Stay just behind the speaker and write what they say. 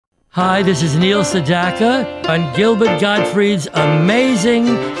Hi, this is Neil Sedaka on Gilbert Gottfried's amazing,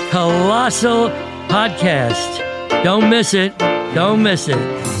 colossal podcast. Don't miss it. Don't miss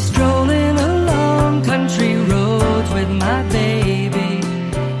it. Strolling along country roads with my baby.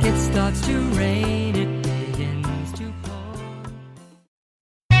 It starts to rain, it begins to pour.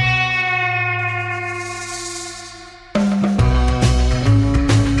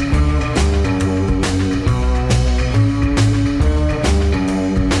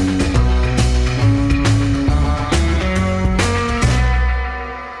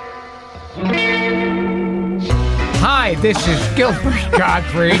 Hi, this is Gilbert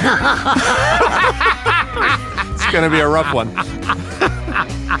Gottfried. It's going to be a rough one.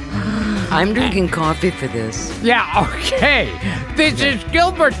 I'm drinking coffee for this. Yeah, okay. This is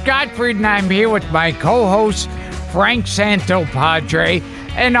Gilbert Gottfried, and I'm here with my co-host, Frank Santopadre,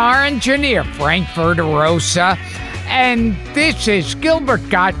 and our engineer, Frank Verderosa. And this is Gilbert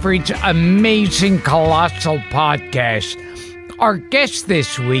Gottfried's amazing, colossal podcast. Our guest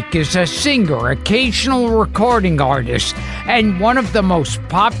this week is a singer, occasional recording artist, and one of the most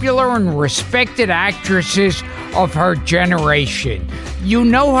popular and respected actresses of her generation. You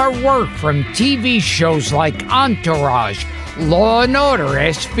know her work from TV shows like Entourage, Law & Order,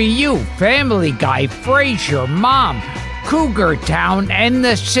 SVU, Family Guy, Frasier, Mom, Cougar Town, and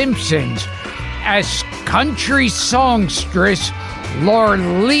The Simpsons. As country songstress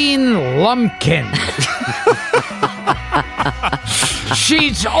Lorleen Lumpkin.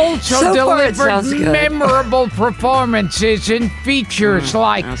 She's also delivered memorable performances in features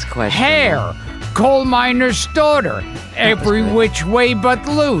like Hair, Coal Miner's Daughter, Every Which Way But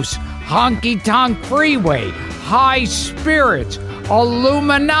Loose, Honky Tonk Freeway, High Spirits,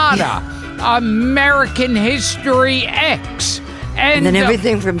 Illuminata, American History X, and then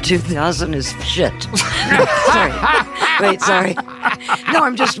everything from 2000 is shit. Sorry. Wait, sorry. No,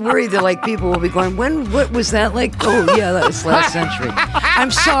 I'm just worried that people will be going, what was that like? Oh, yeah, that was last century.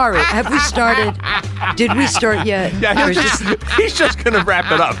 I'm sorry. Have we started? Did we start yet? Yeah, he's just going to wrap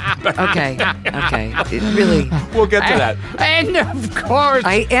it up. Okay. It really. We'll get to that. And of course.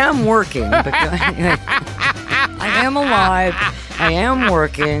 I am working. I am alive. I am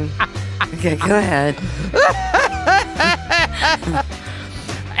working. Okay, go ahead.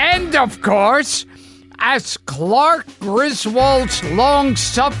 And of course, as Clark Griswold's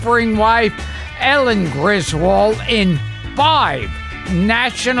long-suffering wife, Ellen Griswold, in 5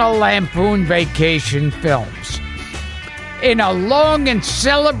 National Lampoon Vacation films. In a long and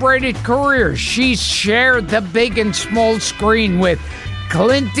celebrated career, she's shared the big and small screen with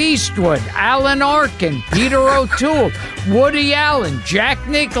Clint Eastwood, Alan Arkin, Peter O'Toole, Woody Allen, Jack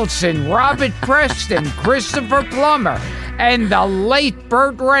Nicholson, Robert Preston, Christopher Plummer, and the late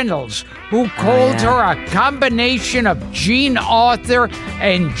Burt Reynolds, who called her a combination of Jean Arthur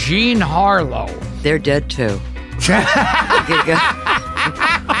and Jean Harlow. They're dead too.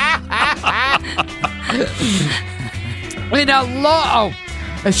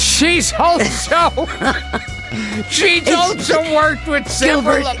 She's also worked with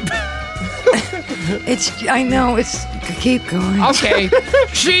several. I know. Keep going. Okay.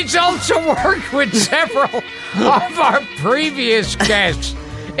 She's also worked with several of our previous guests,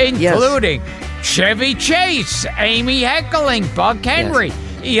 including Chevy Chase, Amy Heckerling, Buck Henry,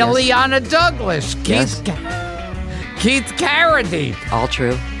 Ileana Douglas, Keith Carradine. All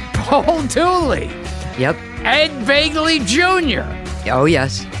true. Paul Dooley. Yep. Ed Begley Jr. Oh,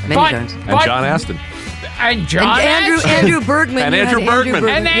 yes. Many times. And John Astin. And Andrew Bergman. And Andrew Bergman.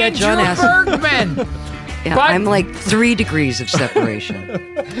 And Andrew Bergman. Yeah, I'm like 3 degrees of separation.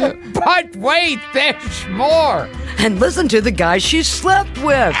 But wait, there's more. And listen to the guy she slept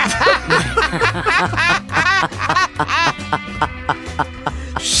with.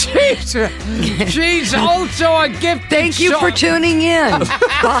 She's also a gift. Thank you for tuning in.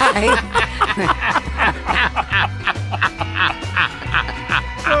 Bye.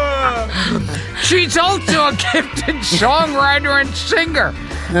 She's also a gifted songwriter and singer.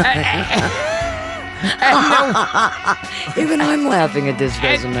 Even I'm laughing at this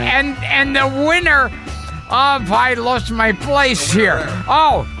resume. And the winner of I Lost My Place here.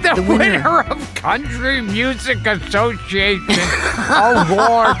 Oh, the winner of Country Music Association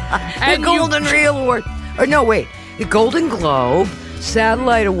Award. And the Golden Reel Award. Or no, wait. The Golden Globe,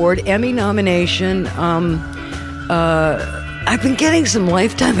 Satellite Award, Emmy nomination. I've been getting some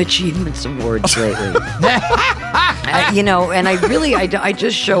Lifetime Achievements Awards lately. And I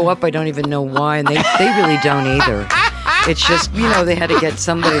just show up. I don't even know why, and they really don't either. It's just, they had to get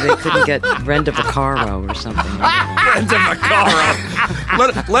somebody. They couldn't get Brenda Vaccaro or something. Brenda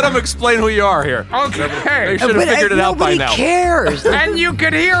Vaccaro. Let him explain who you are here. Okay. They should have figured it out by now. Nobody cares. And you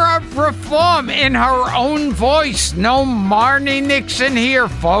could hear her perform in her own voice. No Marnie Nixon here,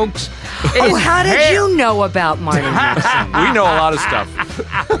 folks. Oh, how did you know about Marnie Nixon? We know a lot of stuff.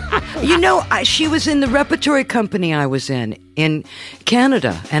 She was in the repertory company I was in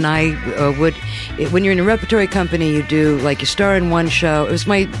Canada, and I when you're in a repertory company, you do, you star in one show. It was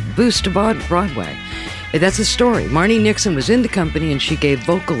my boost to Broadway. That's a story. Marnie Nixon was in the company, and she gave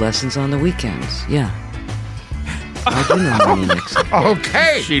vocal lessons on the weekends. Yeah. I do know Marnie Nixon.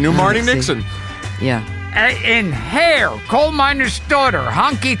 Okay. She knew Marnie Nixon. Yeah. In Hair, Coal Miner's Daughter,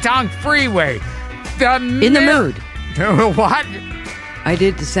 Honky Tonk Freeway. In the Mood. What? I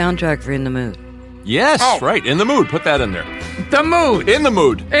did the soundtrack for In the Mood. Yes, right. In the Mood. Put that in there. The Mood. In the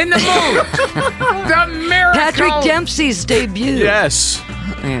Mood. In the Mood. The Miracle. Patrick Dempsey's debut. Yes.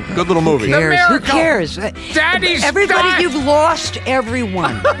 Good little movie. Who cares? Daddy's Everybody, died. You've lost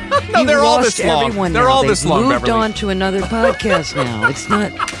everyone. No, they're all this long. Everyone They're now. all this long, They've moved Beverly. on to another podcast now. It's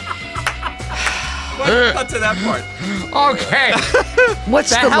not. Cut to that part. Okay. What's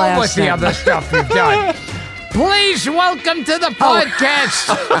The the hell last with the thing? other stuff you've done. Please welcome to the podcast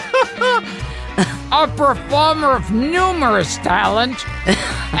a performer of numerous talent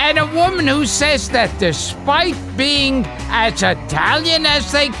and a woman who says that despite being as Italian as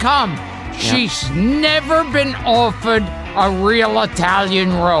they come, she's never been offered a real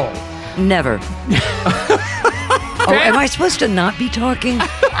Italian role. Never. Am I supposed to not be talking?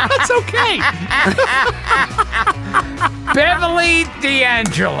 That's okay. Beverly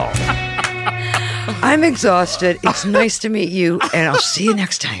D'Angelo. I'm exhausted. It's nice to meet you, and I'll see you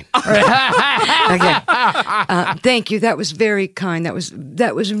next time. Okay. Thank you. That was very kind. That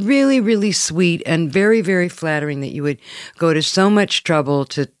was really, really sweet and very, very flattering that you would go to so much trouble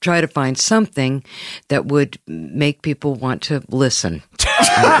to try to find something that would make people want to listen.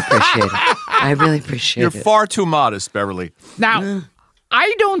 I appreciate it. I really appreciate You're it. far too modest, Beverly. Now,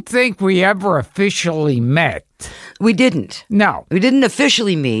 I don't think we ever officially met. We didn't. No. We didn't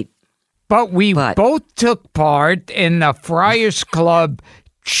officially meet. But we both took part in the Friars Club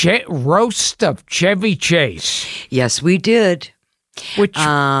roast of Chevy Chase. Yes, we did. Which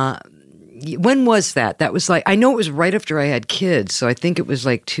When was that? That was I know it was right after I had kids, so I think it was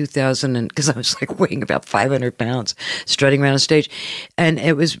 2000, because I was weighing about 500 pounds, strutting around a stage. And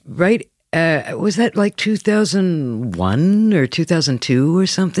it was right, was that 2001 or 2002 or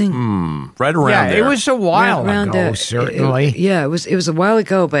something? Right around there. it was a while Around ago, there. certainly. It was a while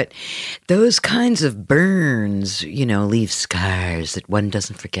ago, but those kinds of burns, leave scars that one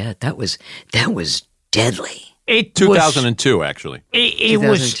doesn't forget. That was deadly. It 2002, actually. It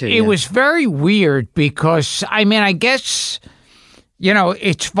 2002, it was very weird because, I guess,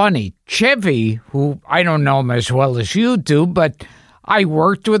 it's funny. Chevy, who I don't know him as well as you do, but I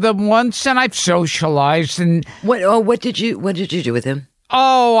worked with him once and I've socialized. And What did you do with him?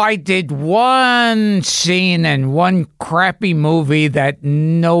 oh, I did one scene in one crappy movie that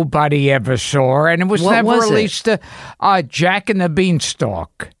nobody ever saw, and it was What never was it? released to Jack and the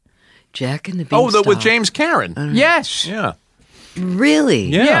Beanstalk. Jack and the Oh, Beanstalk. with James Cameron. Yes. Yeah. Really?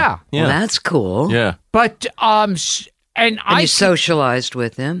 Yeah. Well, that's cool. Yeah. But and And I you socialized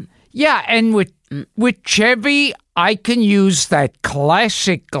with him. yeah, and with Chevy, I can use that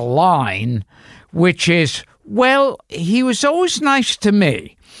classic line, which is, well, he was always nice to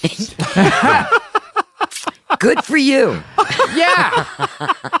me. Good for you. Yeah.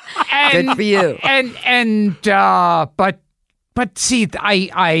 And, Good for you. But see,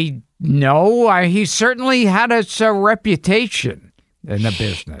 I know he certainly had a reputation in the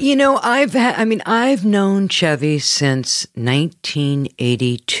business. I've known Chevy since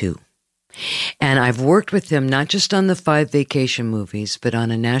 1982. And I've worked with him not just on the 5 vacation movies, but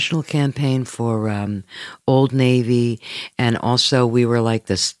on a national campaign for Old Navy. And also we were like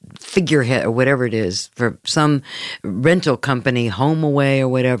this figurehead or whatever it is for some rental company, Home Away or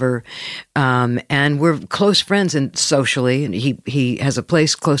whatever. And we're close friends and socially. And he has a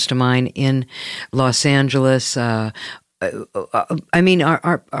place close to mine in Los Angeles. Our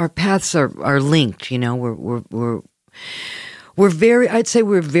paths are linked, I'd say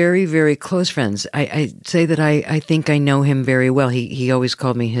we're very, very close friends. I'd say that I think I know him very well. He always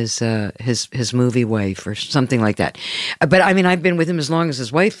called me his movie wife or something like that. But I've been with him as long as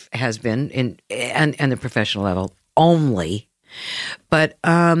his wife has been and the professional level only. But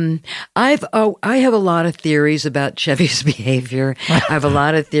I have a lot of theories about Chevy's behavior. I have a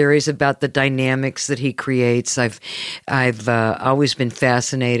lot of theories about the dynamics that he creates. I've always been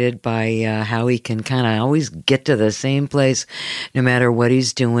fascinated by how he can kind of always get to the same place, no matter what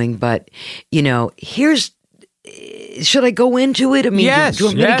he's doing. But should I go into it? I mean, yes, do you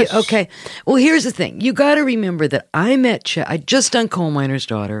want me to get, okay. Well, here's the thing. You got to remember that I met I'd just done Coal Miner's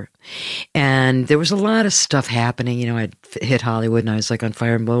Daughter, and there was a lot of stuff happening. I'd hit Hollywood, and I was like on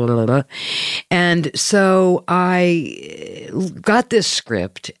fire and blah, blah, blah, blah. And so I got this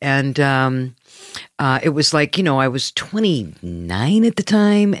script, and it was like, I was 29 at the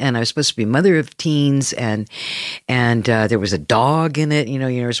time, and I was supposed to be mother of teens, and there was a dog in it.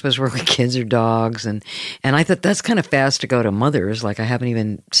 You're supposed to work with kids or dogs, and I thought that's kind of fast to go to mothers. Like I haven't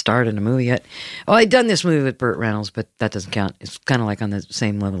even started a movie yet. Well, I'd done this movie with Burt Reynolds, but that doesn't count. It's kind of like on the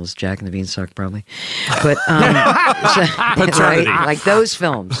same level as Jack and the Beanstalk, probably. But right, like those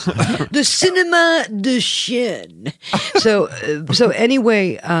films, the cinema de chien. So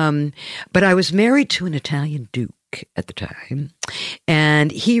anyway, but I was married to an Italian duke at the time,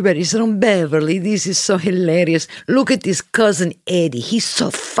 and he said, "Oh, Beverly, this is so hilarious. Look at this cousin Eddie. He's so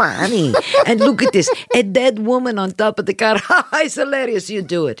funny. And look at this, a dead woman on top of the car. It's hilarious. You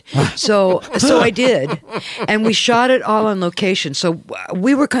do it." So I did, and we shot it all on location. So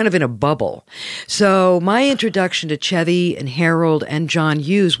we were kind of in a bubble. So my introduction to Chevy and Harold and John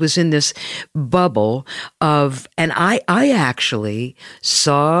Hughes was in this bubble and I actually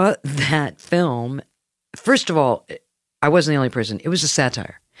saw that film. First of all, I wasn't the only person. It was a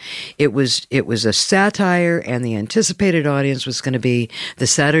satire. It was a satire, and the anticipated audience was going to be the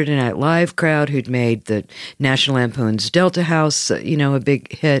Saturday Night Live crowd who'd made the National Lampoon's Delta House, a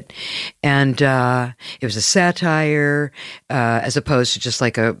big hit. And it was a satire as opposed to just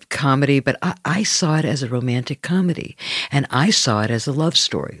like a comedy. But I saw it as a romantic comedy, and I saw it as a love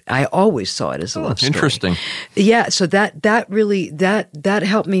story. I always saw it as a love story. Interesting. Yeah, so that really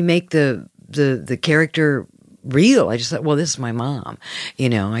helped me make the character real. I just thought, well, this is my mom.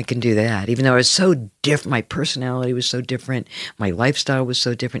 I can do that. Even though I was so different, my personality was so different, my lifestyle was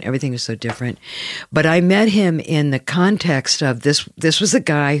so different, everything was so different. But I met him in the context of this. This was a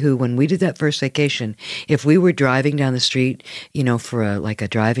guy who, when we did that first vacation, if we were driving down the street, for a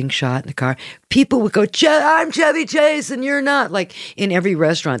driving shot in the car, people would go, "I'm Chevy Chase and you're not." Like in every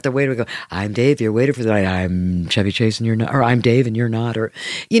restaurant, the waiter would go, "I'm Dave, you're waiter for the night. I'm Chevy Chase and you're not," or "I'm Dave and you're not," or,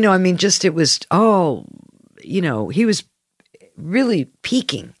 it was all, he was really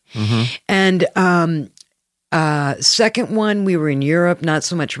peaking. Mm-hmm. And second one, we were in Europe, not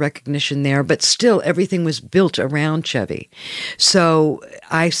so much recognition there, but still everything was built around Chevy. So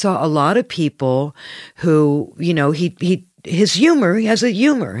I saw a lot of people who, his humor, he has a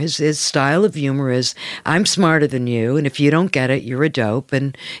humor. His style of humor is, "I'm smarter than you, and if you don't get it, you're a dope."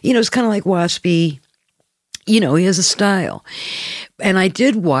 And, it's kind of like waspy. He has a style. And I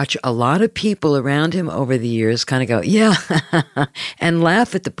did watch a lot of people around him over the years kind of go, "Yeah," and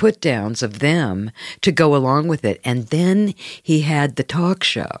laugh at the put downs of them to go along with it. And then he had the talk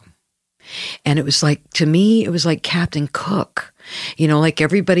show. And it was like, to me, it was like Captain Cook. Like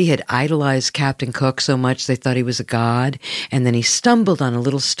everybody had idolized Captain Cook so much they thought he was a god. And then he stumbled on a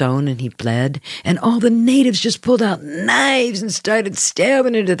little stone and he bled. And all the natives just pulled out knives and started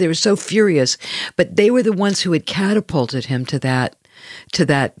stabbing at it. They were so furious. But they were the ones who had catapulted him to that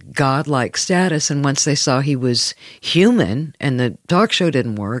godlike status. And once they saw he was human and the talk show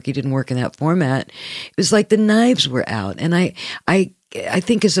didn't work, he didn't work in that format, it was like the knives were out. And I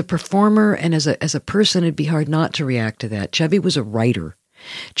think as a performer and as a person, it'd be hard not to react to that. Chevy was a writer.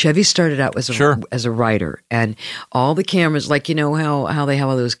 Chevy started out as a writer, and all the cameras, like how they have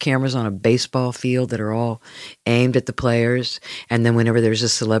all those cameras on a baseball field that are all aimed at the players, and then whenever there's a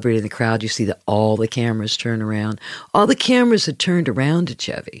celebrity in the crowd, you see all the cameras turn around. All the cameras had turned around to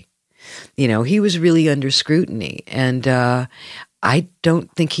Chevy. He was really under scrutiny, and I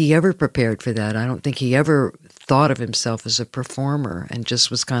don't think he ever prepared for that. I don't think he ever thought of himself as a performer and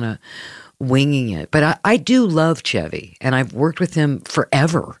just was kind of winging it. But I do love Chevy, and I've worked with him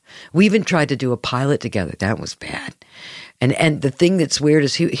forever. We even tried to do a pilot together. That was bad. And the thing that's weird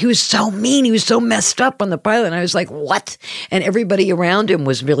is he was so mean. He was so messed up on the pilot. And I was like, what? And everybody around him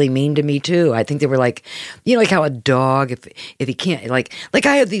was really mean to me too. I think they were like, like how a dog, if he can't, like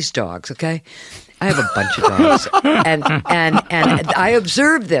I have these dogs, okay? I have a bunch of dogs. and I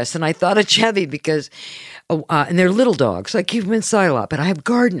observed this, and I thought of Chevy because and they're little dogs. I keep them inside a lot, but I have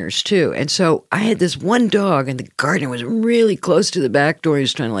gardeners too. And so I had this one dog, and the gardener was really close to the back door. He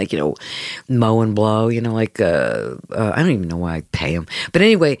was trying to, mow and blow, I don't even know why I pay him. But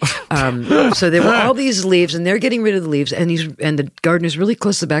anyway, so there were all these leaves, and they're getting rid of the leaves, and the gardener's really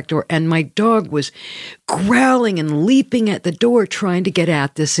close to the back door, and my dog was growling and leaping at the door trying to get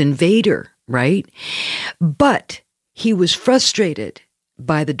at this invader, right? But he was frustrated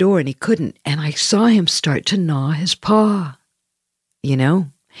by the door and he couldn't. And I saw him start to gnaw his paw,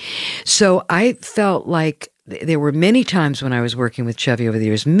 So I felt like there were many times when I was working with Chevy over the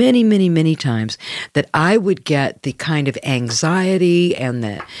years, many, many, many times that I would get the kind of anxiety and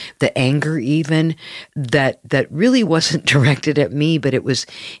the anger even that really wasn't directed at me, but it was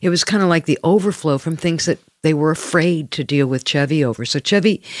kind of like the overflow from things that they were afraid to deal with Chevy over. So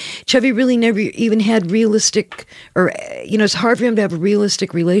Chevy really never even had realistic, or it's hard for him to have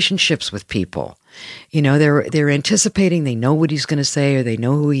realistic relationships with people. They're anticipating, they know what he's going to say, or they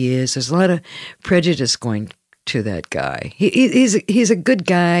know who he is. There's a lot of prejudice going to that guy. He's a good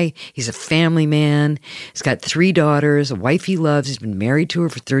guy. He's a family man. He's got 3 daughters, a wife he loves. He's been married to her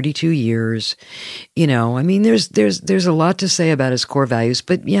for 32 years. There's a lot to say about his core values,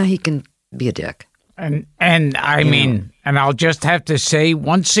 but yeah, he can be a dick. And I mean, and I'll just have to say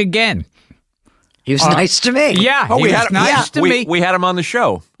once again, he was nice to me. Yeah, he was nice to me. We had him on the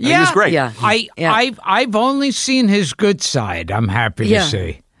show. Yeah, he was great. Yeah, I've only seen his good side. I'm happy to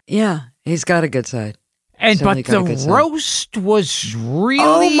say. Yeah, he's got a good side. But the roast was really.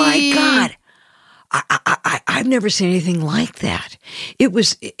 Oh my God! I've never seen anything like that.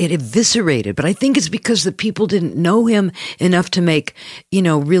 It eviscerated, but I think it's because the people didn't know him enough to make,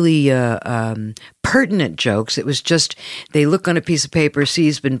 really pertinent jokes. It was just, they look on a piece of paper, see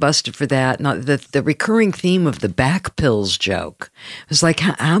he's been busted for that. Not the recurring theme of the back pills joke. It was like,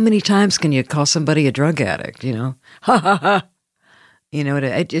 how many times can you call somebody a drug addict, Ha ha ha.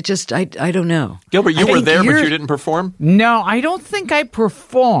 I don't know. Gilbert, you were there, but you didn't perform? No, I don't think I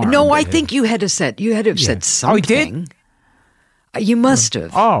performed. No, I think you had to have said something. Oh, you did? You must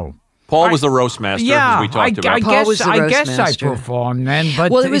have. Oh. Paul was the roast master, as we talked about. I guess I performed then.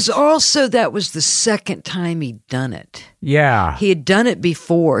 But it was also, that was the second time he'd done it. Yeah. He had done it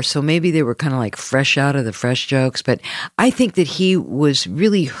before, so maybe they were kind of like fresh out of the fresh jokes. But I think that he was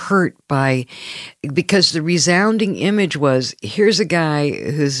really hurt because the resounding image was, here's a guy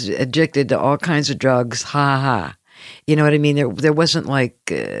who's addicted to all kinds of drugs, ha ha. You know what I mean? There wasn't like,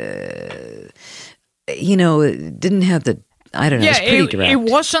 it didn't have the, I don't know. Yeah, it's pretty direct. It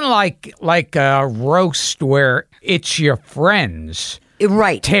wasn't like a roast where it's your friends,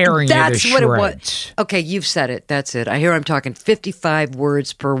 right? Tearing That's you to what shreds. It was. Okay, you've said it. That's it. I hear I'm talking 55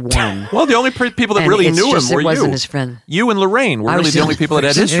 words per one. Well, the only people that really knew him were you. It wasn't his friend. You and Lorraine were really the only people that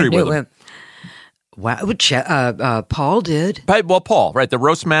had history with him. Wow, Paul did. Well, Paul, right? The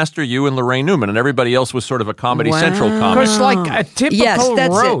roast master, you and Lorraine Newman, and everybody else was sort of a Comedy Central comic. Because like a typical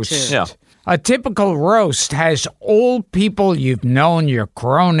roast. Yeah. A typical roast has old people you've known, your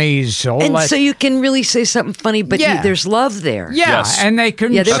cronies, so you can really say something funny, but there's love there. Yeah, yes. And they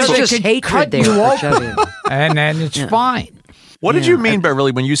can. Yeah, there's just hatred there. And then it's fine. What did you mean,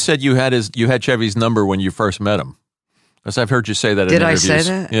 Beverly, when you said you had Chevy's number when you first met him? Because I've heard you say that in interviews. Did I say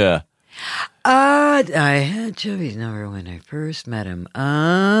that? Yeah. I had Chevy's number when I first met him.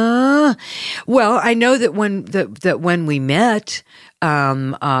 Well, I know that when we met,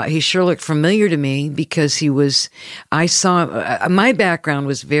 he sure looked familiar to me because I saw, my background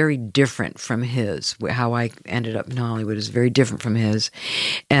was very different from his. How I ended up in Hollywood is very different from his.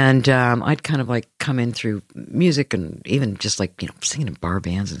 And I'd kind of like come in through music and even just like, singing in bar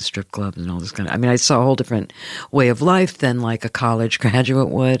bands and strip clubs and all this kind of, I saw a whole different way of life than like a college graduate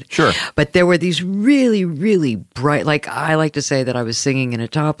would. Sure. But there were these really, really bright, like I like to say that I was singing in a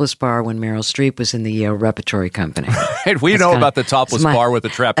topless bar when Meryl Streep was in the Yale Repertory Company. We know about the topless bar with the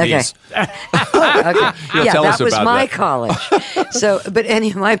trapeze. Okay. Okay. Yeah, tell us that was about my that. college. So, but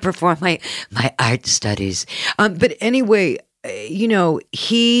anyway, I performed my art studies. But anyway,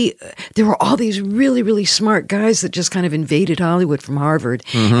 there were all these really, really smart guys that just kind of invaded Hollywood from Harvard.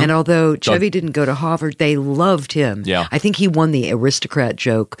 Mm-hmm. And although Chevy didn't go to Harvard, they loved him. Yeah. I think he won the aristocrat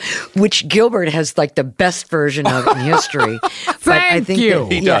joke, which Gilbert has like the best version of in history. Thank you.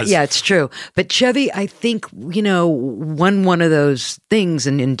 He does. Yeah, it's true. But Chevy, I think, won one of those things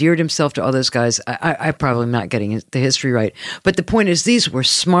and endeared himself to all those guys. I probably am not getting the history right. But the point is, these were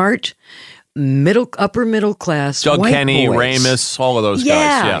smart, upper middle class Doug white Kenny, boys. Ramis, all of those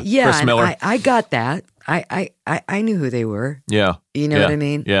guys. Yeah. Chris Miller. I got that. I knew who they were. Yeah. You know what I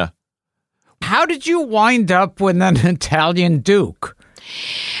mean? Yeah. How did you wind up with an Italian Duke?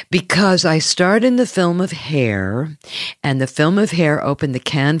 Because I starred in the film of Hair, and the film of Hair opened the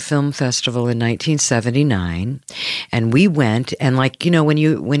Cannes Film Festival in 1979, and we went, and like, you know, when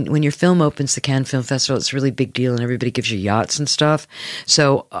your film opens the Cannes Film Festival, it's a really big deal, and everybody gives you yachts and stuff.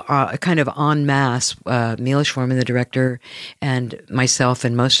 So kind of en masse, Milos Forman, the director, and myself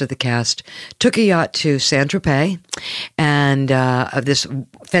and most of the cast took a yacht to Saint-Tropez, and this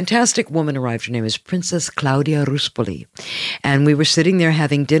fantastic woman arrived. Her name is Princess Claudia Ruspoli, and we were sitting there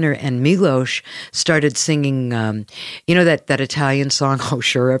having dinner, and Milos started singing, you know, that Italian song. Oh,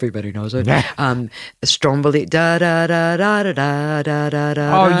 sure, everybody knows it. Stromboli, da da da da da da da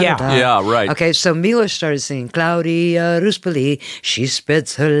da. Oh, yeah. Yeah, right. Okay, so Milos started singing Claudia Ruspoli. She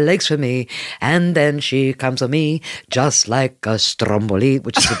spreads her legs for me, and then she comes on me just like a stromboli,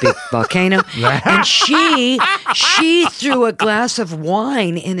 which is a big volcano. And she threw a glass of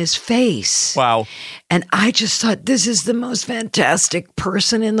wine in his face. Wow. And I just thought, this is the most fantastic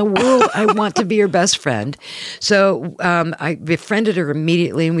person in the world. I want to be her best friend. So I befriended her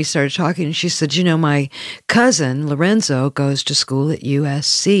immediately, and we started talking. And she said, you know, my cousin, Lorenzo, goes to school at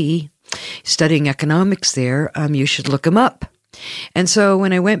USC, studying economics there. You should look him up. And so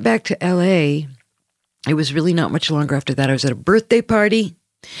when I went back to LA, it was really not much longer after that. I was at a birthday party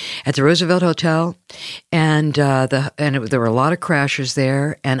at the Roosevelt Hotel, and there were a lot of crashers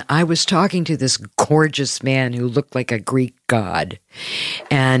there, and I was talking to this gorgeous man who looked like a Greek god,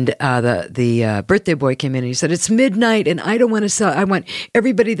 and the birthday boy came in and he said, it's midnight and I don't want to sell. I want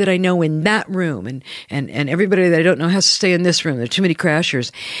everybody that I know in that room, and everybody that I don't know has to stay in this room. There are too many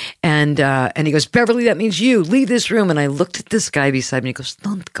crashers, and he goes, Beverly, that means you leave this room. And I looked at this guy beside me. He goes,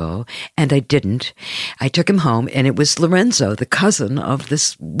 don't go, and I didn't. I took him home, and it was Lorenzo, the cousin of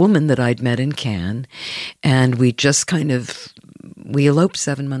this woman that I'd met in Cannes, and we just we eloped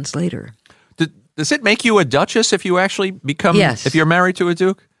 7 months later. Does it make you a duchess if you actually become? Yes. If you're married to a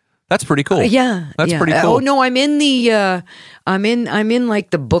duke? That's pretty cool. That's pretty cool. Oh no, I'm in the I'm in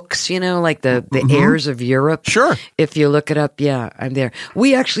like the books, you know, like the heirs of Europe. Sure. If you look it up, yeah, I'm there.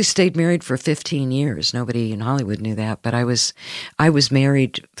 We actually stayed married for 15 years. Nobody in Hollywood knew that, but I was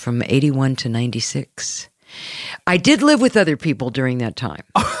married from 81 to 96. I did live with other people during that time.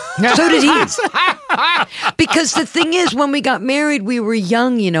 So did he. Because the thing is, when we got married, we were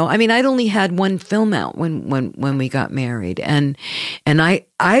young, you know. I mean, I'd only had one film out when we got married. And I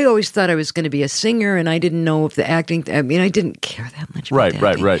always thought I was going to be a singer, and I didn't know if the acting, I mean, I didn't care that much about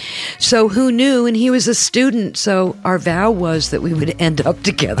acting. Right. So who knew? And he was a student, so our vow was that we would end up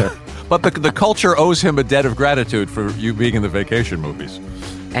together. But the culture owes him a debt of gratitude for you being in the vacation movies.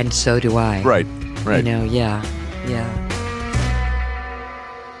 And so do I. Right. You know, yeah.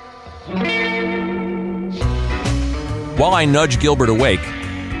 While I nudge Gilbert awake,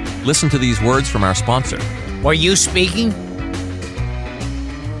 listen to these words from our sponsor. Were you speaking?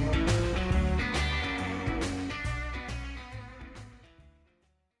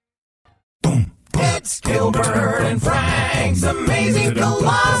 Boom. It's Gilbert and Frank's Amazing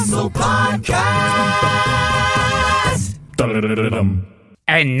Colossal Podcast.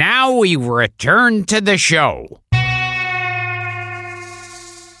 And now we return to the show.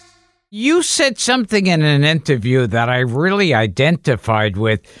 You said something in an interview that I really identified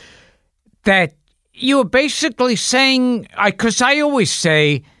with, that you were basically saying, because I always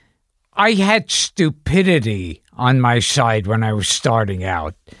say I had stupidity on my side when I was starting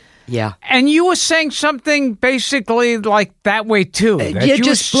out. Yeah. And you were saying something basically like that way too. That Yeah, you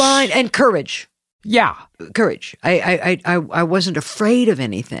just blind and courage. Yeah. Courage. I wasn't afraid of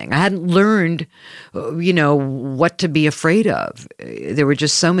anything. I hadn't learned, you know, what to be afraid of. There were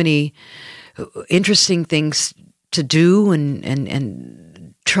just so many interesting things to do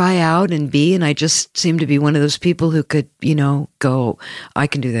and try out and be, and I just seemed to be one of those people who could, you know, go, I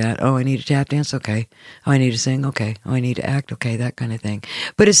can do that. Oh, I need to tap dance? Okay. Oh, I need to sing? Okay. Oh, I need to act? Okay, that kind of thing.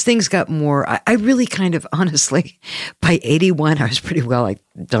 But as things got more, I really kind of, honestly, by 81, I was pretty well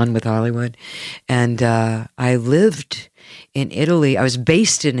done with Hollywood. And I lived in Italy. I was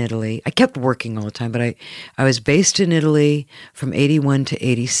based in Italy. I kept working all the time, but I was based in Italy from 81 to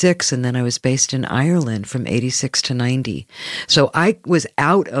 86, and then I was based in Ireland from 86 to 90. So I was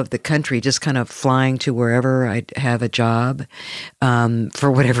out of the country, just kind of flying to wherever I'd have a job.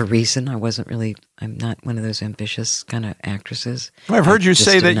 For whatever reason, I'm not one of those ambitious kind of actresses. I've heard you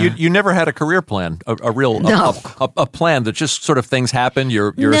say that you never had a career plan, a real a plan that just sort of things happen.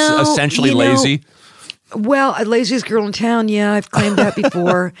 You're essentially lazy. Well, laziest girl in town. Yeah, I've claimed that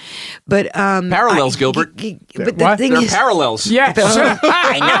before. But parallels, Gilbert. But the thing is, parallels. Yes.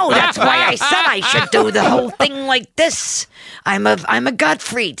 I know. That's why I said I should do the whole thing like this. I'm a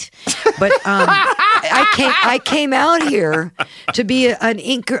Gottfried. But I came out here to be an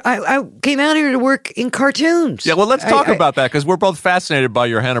inker. I came out here to work in cartoons. Yeah, well, let's talk about that because we're both fascinated by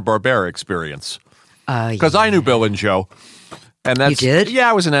your Hanna-Barbera experience. Because I knew Bill and Joe. And that's, you did? Yeah,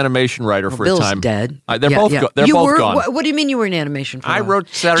 I was an animation writer for Bill's a time. Dead. They're both gone. What do you mean you were in animation for a while? I wrote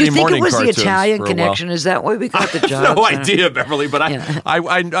Saturday morning cartoons. Do you think it was the Italian for a connection? while. Is that why we got the job? No idea, Beverly, but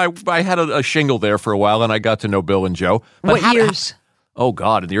I had a shingle there for a while, and I got to know Bill and Joe. But what years? Oh,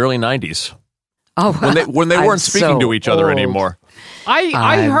 God, in the early 90s. Oh, when they weren't speaking to each other anymore.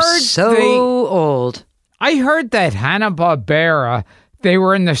 I heard old. I heard that Hanna-Barbera, they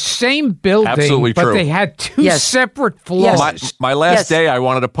were in the same building, Absolutely but true. they had two separate floors. Yes. My last day, I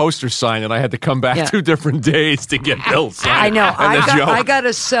wanted a poster signed, and I had to come back 2 different days to get Bill signed. I know. I Joe. got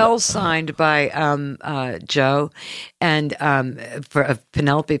a cell signed by Joe, and for a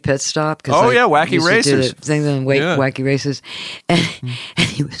Penelope Pit Stop. Wacky Races. Wacky Races, and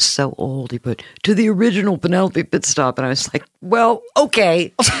he was so old. He put to the original Penelope Pit Stop, and I was like, well,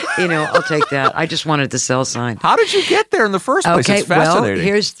 okay, I'll take that. I just wanted the cell sign. How did you get there in the first place? Okay, It's fascinating. well,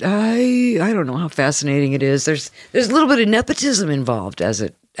 here's I don't know how fascinating it is. There's a little bit of nepotism involved, as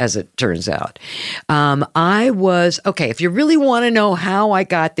it turns out. I was if you really want to know how I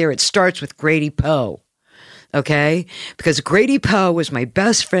got there, it starts with Grady Poe. Okay, because Grady Poe was my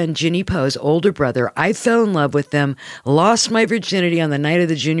best friend, Ginny Poe's older brother. I fell in love with them, lost my virginity on the night of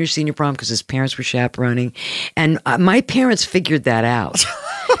the junior-senior prom because his parents were chaperoning. And my parents figured that out.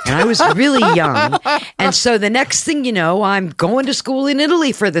 And I was really young. And so the next thing you know, I'm going to school in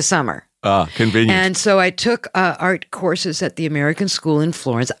Italy for the summer. Convenient. And so I took art courses at the American School in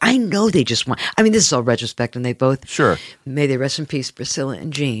Florence. I know they just want, this is all retrospect, and they both, may they rest in peace, Priscilla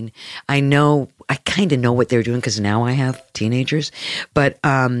and Jean. I kind of know what they're doing because now I have teenagers. But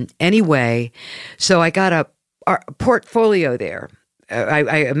anyway, so I got a portfolio there.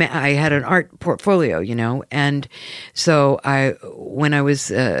 I had an art portfolio, and so when I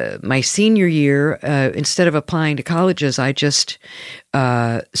was my senior year, instead of applying to colleges, I just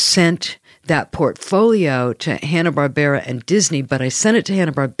sent that portfolio to Hanna-Barbera and Disney, but I sent it to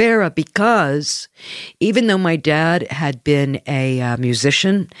Hanna-Barbera because even though my dad had been a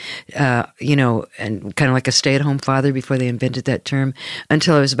musician, and kind of like a stay-at-home father before they invented that term,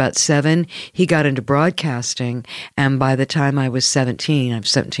 until I was about 7, he got into broadcasting, and by the time I was 17, I was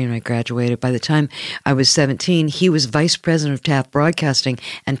 17 when I graduated, by the time I was 17, he was vice president of Taft Broadcasting,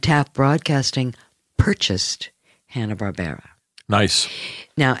 and Taft Broadcasting purchased Hanna-Barbera. Nice.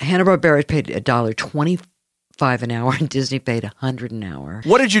 Now, Hanna-Barbera paid $1.25 an hour, and Disney paid $100 an hour.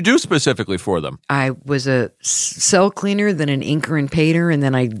 What did you do specifically for them? I was a cell cleaner, then an inker and painter, and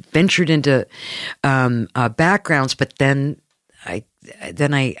then I ventured into backgrounds. But then I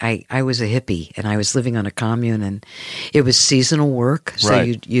was a hippie, and I was living on a commune, and it was seasonal work.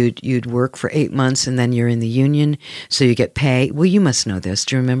 So you'd work for 8 months, and then you're in the union, so you get pay. Well, you must know this.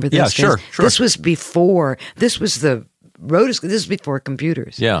 Do you remember this? Yeah, sure. This was before. This was the this was before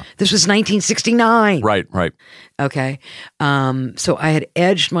computers. Yeah. This was 1969. Right. Okay. So I had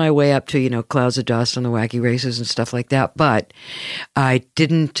edged my way up to, clouds of dust on the Wacky Races and stuff like that. But I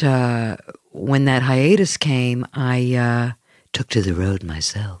didn't, when that hiatus came, I took to the road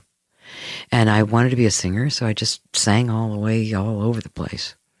myself. And I wanted to be a singer, so I just sang all over the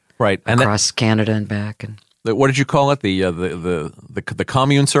place. Right. And across Canada and back. And what did you call it? The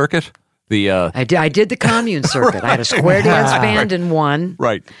commune circuit? I did the commune circuit. I had a square dance band in one.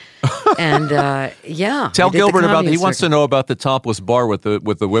 Right. And Tell Gilbert about. He wants to know about the topless bar with the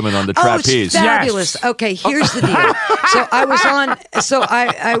women on the trapeze. Oh, it's fabulous. Yes. Okay, here's the deal. So I was on. So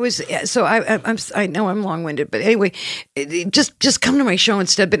I was. So I know I'm long-winded, but anyway, just come to my show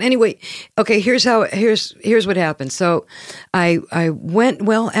instead. But anyway, okay. Here's what happened. So I went.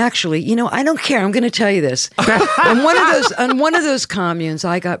 Well, actually, I don't care. I'm going to tell you this. on one of those communes,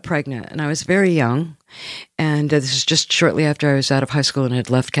 I got pregnant, and I was very young. And this is just shortly after I was out of high school and had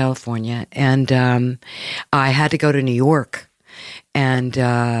left California. And I had to go to New York and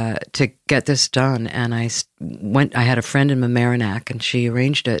to get this done. And I had a friend in Mamaroneck, and she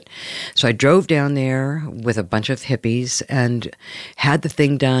arranged it. So I drove down there with a bunch of hippies and had the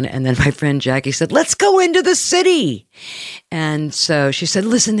thing done. And then my friend Jackie said, let's go into the city. And so she said,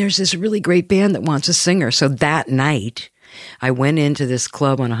 listen, there's this really great band that wants a singer. So that night, I went into this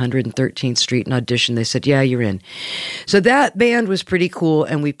club on 113th Street and auditioned. They said, yeah, you're in. So that band was pretty cool,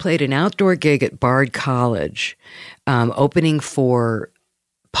 and we played an outdoor gig at Bard College, opening for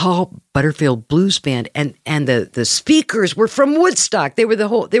Paul Butterfield Blues Band, and the speakers were from Woodstock. They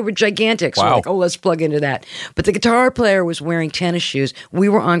were gigantic. So Wow. we're like, oh, let's plug into that. But the guitar player was wearing tennis shoes. We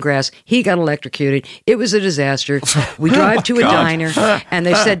were on grass. He got electrocuted. It was a disaster. We drive to a diner, and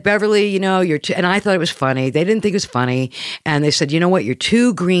they said, Beverly, you're too, and I thought it was funny. They didn't think it was funny. And they said, you know what? You're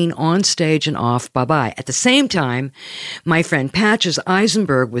too green on stage and off. Bye-bye. At the same time, my friend Patches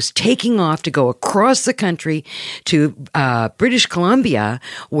Eisenberg was taking off to go across the country to British Columbia,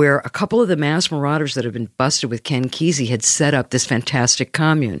 where a couple of the mass marauders that had been busted with Ken Kesey had set up this fantastic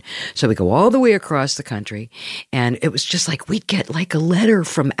commune. So we go all the way across the country, and it was just like we'd get like a letter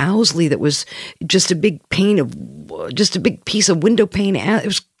from Owsley that was just a big piece of window pane. It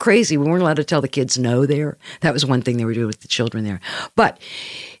was crazy. We weren't allowed to tell the kids no there. That was one thing they were doing with the children there. But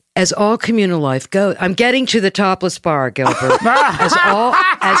as all communal life goes, I'm getting to the topless bar, Gilbert. As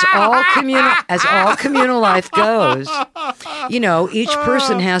all communal life goes, each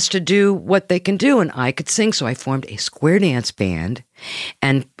person has to do what they can do, and I could sing, so I formed a square dance band,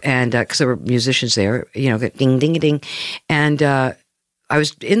 and because there were musicians there, ding ding ding, and I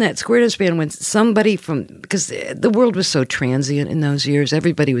was in that square dance band when somebody because the world was so transient in those years,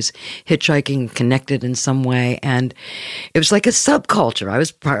 everybody was hitchhiking, connected in some way, and it was like a subculture. I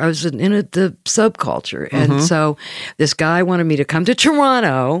was in the subculture, and so this guy wanted me to come to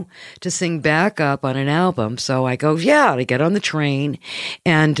Toronto to sing backup on an album. So I go, to get on the train,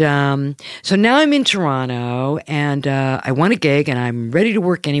 and so now I'm in Toronto, and I want a gig, and I'm ready to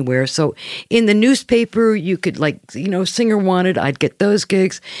work anywhere. So in the newspaper, you could singer wanted, I'd get those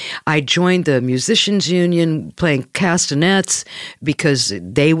gigs. I joined the musicians union playing castanets because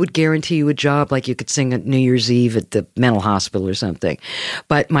they would guarantee you a job, like you could sing at New Year's Eve at the mental hospital or something.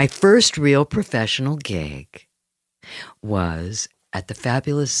 But my first real professional gig was at the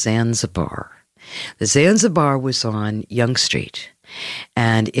fabulous Zanzibar. The Zanzibar was on Yonge Street,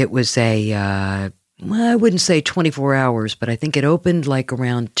 and it was I wouldn't say 24 hours, but I think it opened like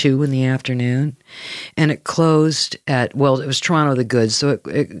around 2 in the afternoon, and it closed it was Toronto the Goods, so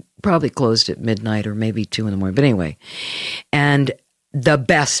it probably closed at midnight or maybe 2 in the morning. But anyway, and the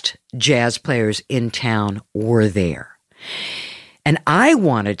best jazz players in town were there. And I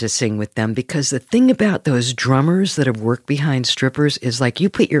wanted to sing with them because the thing about those drummers that have worked behind strippers is like you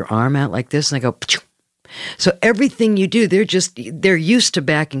put your arm out like this and they go, pchoo. So everything you do, they're used to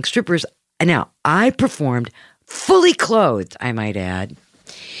backing strippers. Now, I performed fully clothed, I might add,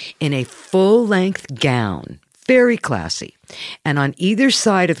 in a full-length gown, very classy. And on either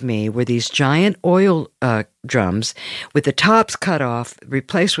side of me were these giant oil drums with the tops cut off,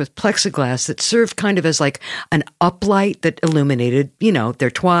 replaced with plexiglass that served kind of as like an uplight that illuminated, their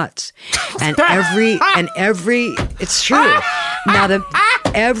twats. And every, it's true. Now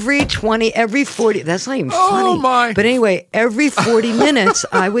every 40, that's not even funny. Oh my. But anyway, every 40 minutes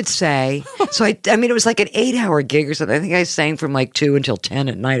I would say, so I mean, it was like an 8-hour gig or something. I think I sang from like 2 until 10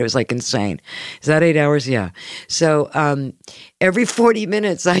 at night. It was like insane. Is that 8 hours? Yeah. So, every 40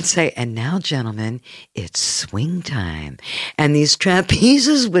 minutes I'd say, and now gentlemen, it's swing time. And these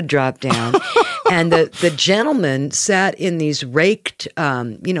trapezes would drop down and the gentleman sat in these raked,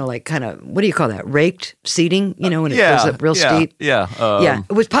 like kind of, what do you call that? Raked seating, when it goes up real steep. Yeah.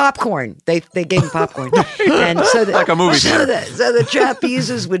 It was popcorn. They gave him popcorn. And so like a movie so the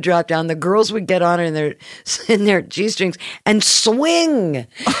trapezes would drop down. The girls would get on in their G-strings and swing,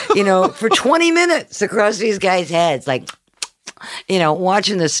 for 20 minutes across these guys' heads, like,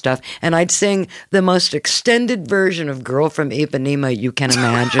 watching this stuff. And I'd sing the most extended version of Girl from Ipanema you can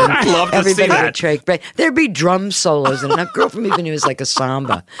imagine. I'd love to Everybody see that. would take break. There'd be drum solos, and Girl from Ipanema was like a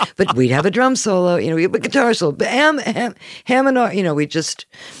samba. But we'd have a drum solo, we'd have a guitar solo. But Ham and we just...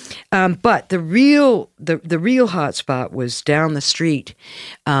 but the real hot spot was down the street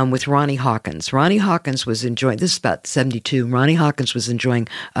with Ronnie Hawkins. Ronnie Hawkins was enjoying, this is about 72, Ronnie Hawkins was enjoying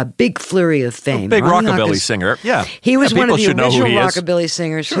a big flurry of fame. Big Ronnie rockabilly Hawkins, singer. Yeah. He was one of the People should know original who he is. rockabilly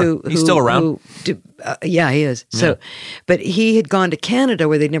singers Sure. He's still around. Yeah, he is. So, but he had gone to Canada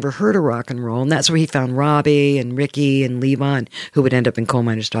where they'd never heard of rock and roll, and that's where he found Robbie and Ricky and Levon, who would end up in Coal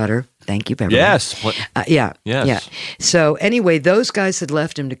Miner's Daughter. Thank you, Beverly. Yes. Yeah. Yes. Yeah. So anyway, those guys had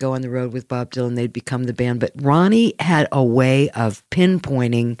left him to go on the road with Bob Dylan. They'd become the band, but Ronnie had a way of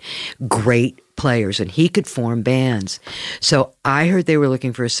pinpointing great players, and he could form bands. So I heard they were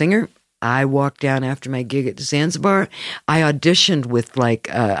looking for a singer. I walked down after my gig at Zanzibar. I auditioned with like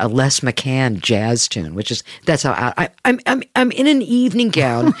a Les McCann jazz tune, that's how I'm in an evening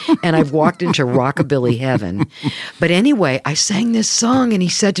gown and I've walked into rockabilly heaven. But anyway, I sang this song and he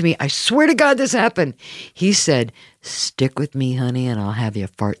said to me, I swear to God this happened. He said, stick with me, honey, and I'll have you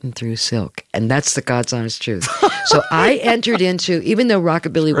farting through silk. And that's the God's honest truth. So I entered into, even though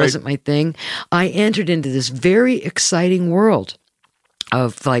rockabilly wasn't my thing, I entered into this very exciting world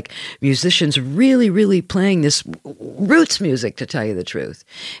of like musicians really, really playing this roots music, to tell you the truth.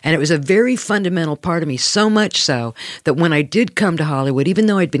 And it was a very fundamental part of me, so much so that when I did come to Hollywood, even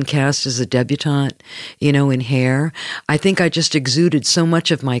though I'd been cast as a debutante, in Hair, I think I just exuded so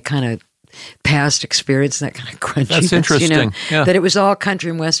much of my kind of past experience, that kind of crunchiness. That's interesting. That it was all country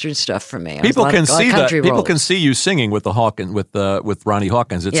and western stuff for me. People can see that. People can see you singing with with Ronnie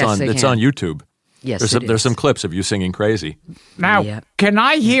Hawkins. It's on YouTube. Yes, there's some clips of you singing Crazy. Now, can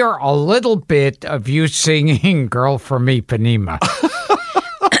I hear a little bit of you singing Girl from Ipanema?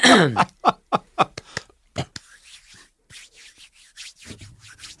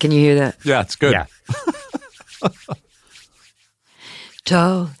 Can you hear that? Yeah, it's good. Yeah.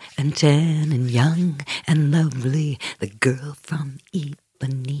 Tall and tan and young and lovely, the girl from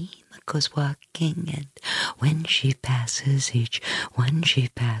Ipanema goes walking, and when she passes, each one she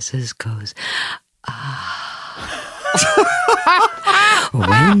passes goes,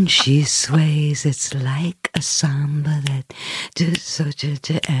 when she sways, it's like a samba that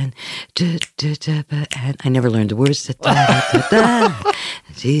and I never learned the words.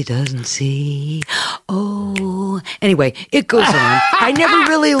 She doesn't see. Oh, anyway, it goes on. I never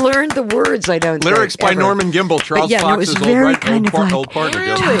really learned the words. I don't. Lyrics by Norman Gimbel, Charles Fox's old partner.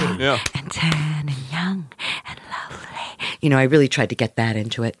 Really? Yeah. And tan and young and lovely. I really tried to get that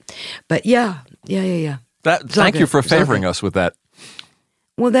into it, but yeah. Thank you for favoring us with that.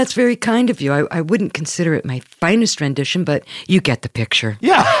 Well, that's very kind of you. I wouldn't consider it my finest rendition, but you get the picture.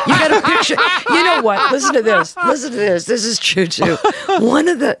 Yeah. You get a picture. You know what? Listen to this. This is true, too.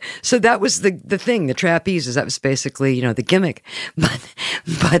 So that was the thing, the trapezes. That was basically, the gimmick.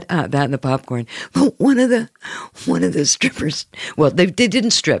 But that and the popcorn. But one of the strippers, well, they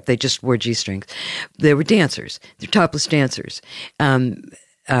didn't strip. They just wore G-strings. They were dancers. They're topless dancers.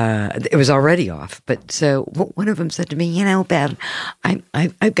 It was already off, but so one of them said to me, Bev,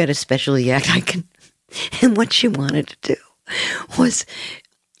 I've got a special act I can, and what she wanted to do was,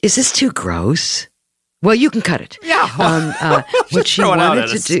 is this too gross? Well, you can cut it. Yeah. What she wanted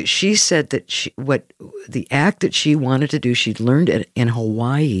to do, she said that the act that she wanted to do, she'd learned it in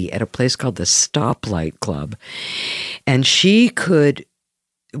Hawaii at a place called the Stoplight Club, and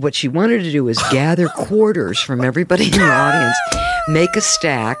what she wanted to do was gather quarters from everybody in the audience, make a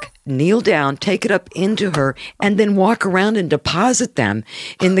stack, kneel down, take it up into her, and then walk around and deposit them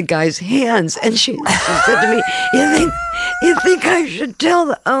in the guy's hands. And she said to me, you think I should tell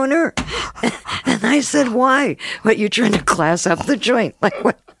the owner? And I said, why? What, you're trying to class up the joint? Like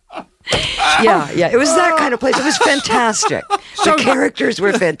what? Yeah. It was that kind of place. It was fantastic. The characters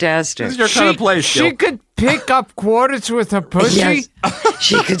were fantastic. This is your kind of place, Gil. She could pick up quarters with her pussy? Yes.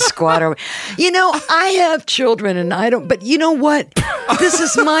 She could squat over. I have children and I don't, but you know what? This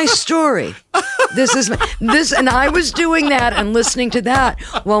is my story. And I was doing that and listening to that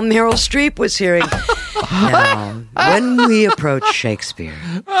while Meryl Streep was hearing. Now, when we approach Shakespeare,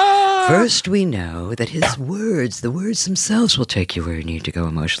 first we know that his words, the words themselves, will take you where you need to go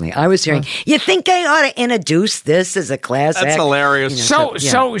emotionally. I was hearing, you think I ought to introduce this as a class act? That's hilarious.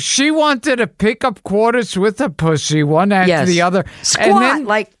 So she wanted to pick up quarters with her pussy, one after the other. Squat, and then,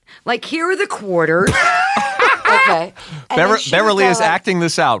 like here are the quarters. Okay. Beverly is acting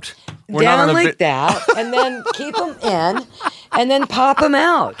this out. We're down not like that, and then keep them in, and then pop them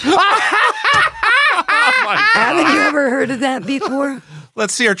out. Haven't you ever heard of that before?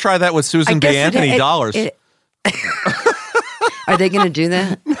 Let's see her try that with Susan B. Anthony dollars. Are they going to do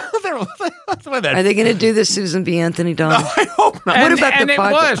that? Are they going to do the Susan B. Anthony dollars? No, I hope not.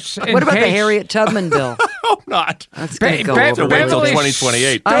 What about the Harriet Tubman bill? I hope not. That's going to go over. Wait until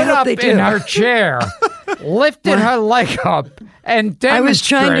 2028. I hope they do. In her chair, lifted her leg up, and demonstrated. I was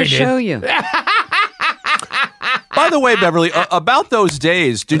trying to show you. By the way, Beverly, about those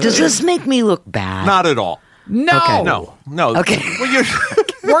days, does this make me look bad? Not at all. No. Okay. No. Okay. Well, you're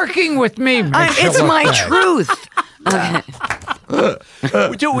working with me. It's my truth. Okay.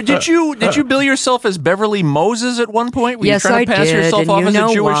 Did you bill yourself as Beverly Moses at one point? Were yes, you trying to pass did, yourself off as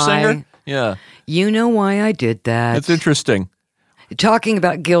a Jewish why. singer? Yeah. You know why I did that. That's interesting. Talking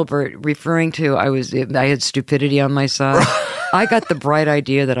about Gilbert, referring to I had stupidity on my side. I got the bright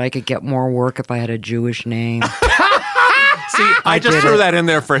idea that I could get more work if I had a Jewish name. See, I just threw that in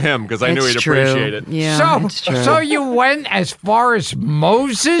there for him because I knew he'd true. appreciate it. Yeah, it's true. So you went as far as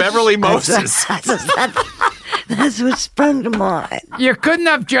Moses? Beverly Moses. That's what sprung to mind. You couldn't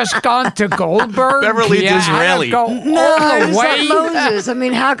have just gone to Goldberg? Beverly You had to D'Israeli. go No, all the it's way? not Moses. I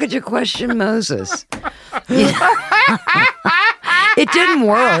mean, how could you question Moses? It didn't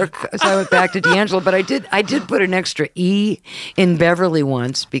work, so I went back to D'Angelo. But I did put an extra E in Beverly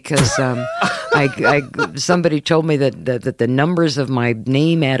once because somebody told me that the numbers of my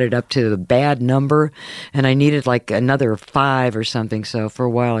name added up to a bad number, and I needed like another 5 or something. So for a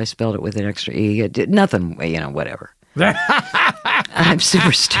while, I spelled it with an extra E. It did nothing, whatever. I'm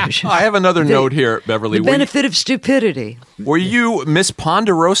superstitious. I have another note here, Beverly. The benefit of stupidity. Were you Miss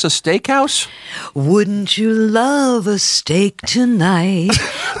Ponderosa Steakhouse? Wouldn't you love a steak tonight?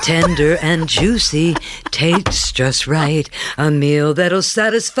 Tender and juicy, tastes just right. A meal that'll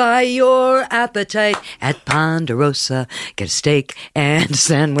satisfy your appetite. At Ponderosa, get a steak and a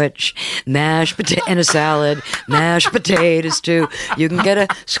sandwich, mashed potato and a salad, mashed potatoes too. You can get a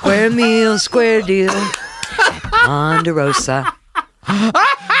square meal, square deal. At Ponderosa.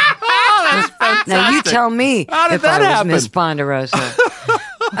 Now you tell me if I was Miss Ponderosa.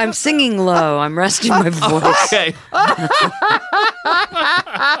 I'm singing low. I'm resting my voice. Okay.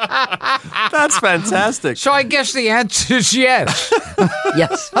 That's fantastic. So I guess the answer is yes.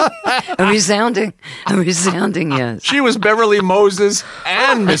 Yes. A resounding yes. She was Beverly Moses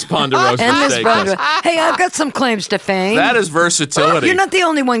and Miss Ponderosa And Miss Steakhouse. Ponderosa. Hey, I've got some claims to fame. That is versatility. You're not the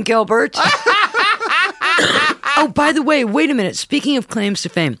only one, Gilbert. Oh, by the way, wait a minute. Speaking of claims to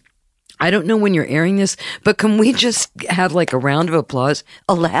fame, I don't know when you're airing this, but can we just have like a round of applause?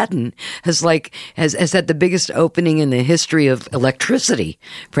 Aladdin has had the biggest opening in the history of electricity,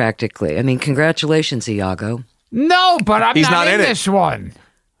 practically. I mean, congratulations, Iago. No, but I'm He's not in it. this one.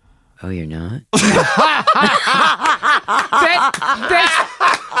 Oh, you're not?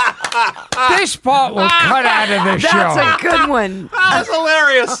 This part will cut out of the show. That's a good one. That's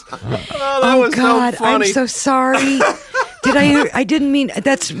hilarious. Oh, that was God, so funny. I'm so sorry. I didn't mean.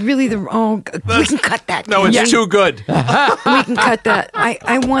 That's really the wrong. We can cut that. No, it's too good. We can cut that.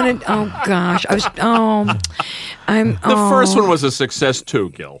 I wanted. Oh gosh, I was. The first one was a success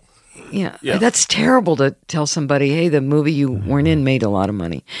too, Gil. Yeah, Yeah. that's terrible to tell somebody, hey, the movie you weren't in made a lot of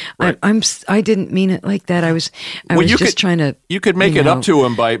money. Right. I didn't mean it like that. I was You just trying to. You could make it know. up to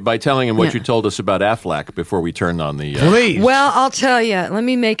him by telling him what Yeah. you told us about Affleck before we turned on the. Please. Well, I'll tell you. Let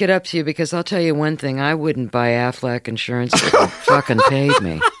me make it up to you because I'll tell you one thing. I wouldn't buy Affleck insurance if they fucking paid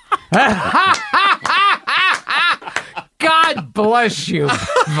me. God bless you,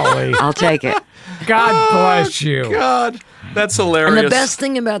 Beverly. I'll take it. God bless you. God, that's hilarious. And the best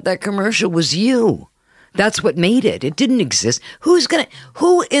thing about that commercial was you. That's what made it. It didn't exist. Who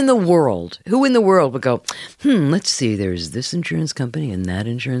in the world would go, let's see, there's this insurance company and that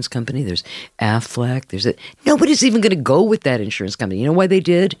insurance company. There's Affleck. Nobody's even going to go with that insurance company. You know why they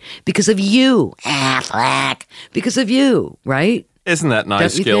did? Because of you, Affleck. Because of you, right? Isn't that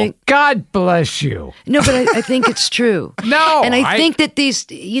nice, Don't you Gil? think? God bless you. No, but I think it's true. No, and I think that these,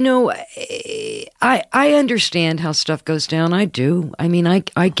 I understand how stuff goes down. I do. I mean,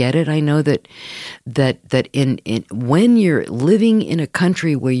 I get it. I know that in when you're living in a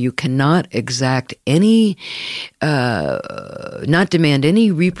country where you cannot exact any, not demand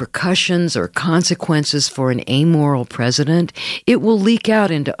any repercussions or consequences for an amoral president, it will leak out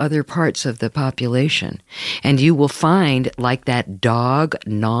into other parts of the population, and you will find, like that dog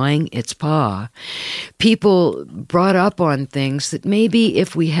gnawing its paw, people brought up on things that maybe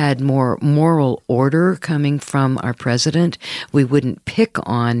if we had more moral order coming from our president, we wouldn't pick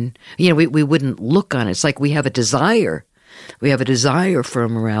on, we wouldn't look on it. It's like we have a desire. We have a desire for a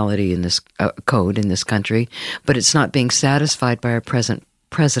morality in this code in this country, but it's not being satisfied by our present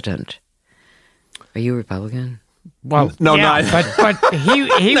president. Are you a Republican? Well, No, yeah, not- but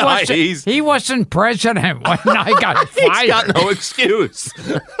he No, he wasn't president when I got fired. He's got no excuse.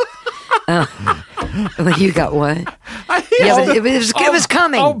 Well, you got what? Yeah, but it was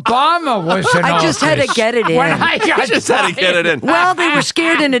coming. Obama was in I just had to office get it in. when I got Just had to get it in. Well, they were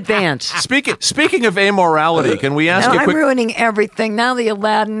scared in advance. Speaking of amorality, can we ask No, you a I'm quick? ruining everything. Now the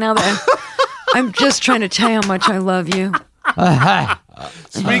Aladdin, I'm just trying to tell you how much I love you.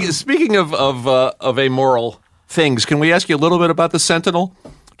 Speaking of amoral things, can we ask you a little bit about the Sentinel,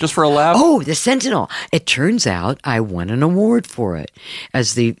 just for a laugh? Oh, the Sentinel. It turns out I won an award for it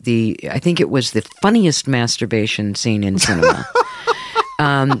as the I think it was the funniest masturbation scene in cinema.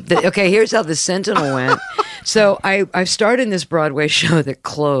 Okay, here's how the Sentinel went. So I started in this Broadway show that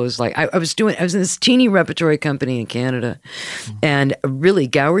closed. Like I was in this teeny repertory company in Canada, and a really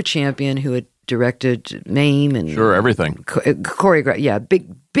Gower champion who had directed MAME and Sure, everything. Choreographed. Yeah,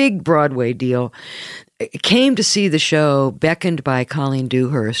 big Broadway deal. Came to see the show, beckoned by Colleen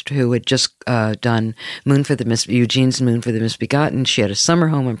Dewhurst, who had just done Eugene's Moon for the Misbegotten. She had a summer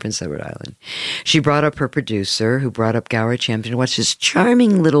home on Prince Edward Island. She brought up her producer, who brought up Gower Champion to watch this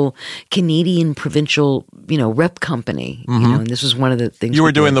charming little Canadian provincial, rep company. And this was one of the things you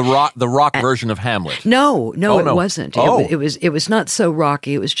were doing the rock version of Hamlet. No, it wasn't. Oh. It was not so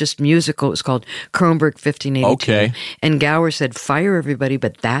rocky. It was just musical. It was called Kronberg 1582. Okay. And Gower said, "Fire everybody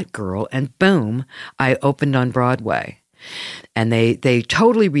but that girl," and boom, I opened on Broadway. And they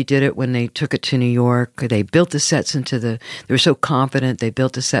totally redid it when they took it to New York. They built the sets they were so confident, they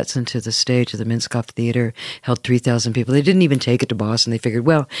built the sets into the stage of the Minskoff Theater, held 3,000 people. They didn't even take it to Boston. They figured,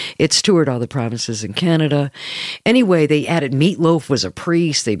 well, it's toured all the provinces in Canada. Anyway, they added Meatloaf was a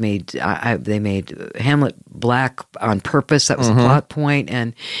priest. They made Hamlet black on purpose. That was a plot point.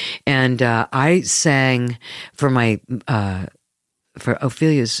 And I sang for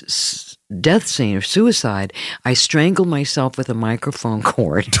Ophelia's death scene or suicide. I strangled myself with a microphone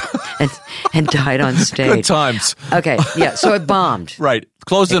cord and died on stage. Good times. Okay, yeah. So it bombed. Right.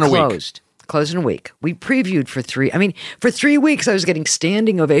 Closed in a week. Closed in a week. We previewed for 3 weeks. I was getting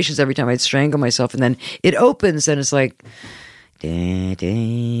standing ovations every time I'd strangle myself, and then it opens and it's like,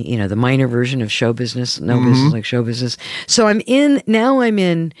 the minor version of show business, business like show business. So I'm in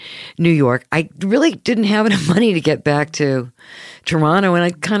New York. I really didn't have enough money to get back to Toronto,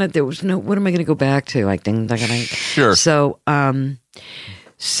 and there was what am I going to go back to? Like, ding, ding, ding. Sure. So,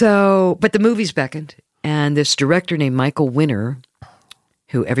 but the movies beckoned, and this director named Michael Winner,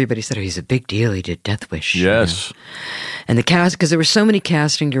 who everybody said, he's a big deal. He did Death Wish. Yes. And the cast, because there were so many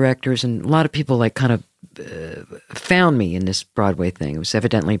casting directors, and a lot of people found me in this Broadway thing. It was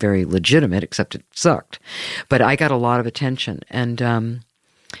evidently very legitimate, except it sucked. But I got a lot of attention. And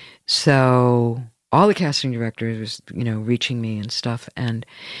so all the casting directors was, reaching me and stuff. And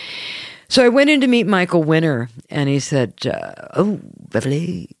so I went in to meet Michael Winner, and he said, "Oh,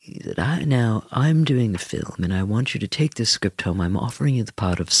 Beverly," he said, I'm doing the film, and I want you to take this script home. I'm offering you the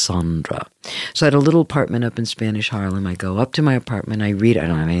part of Sandra." So I had a little apartment up in Spanish Harlem. I go up to my apartment. I read it. I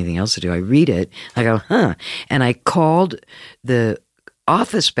don't have anything else to do. I read it. I go, and I called the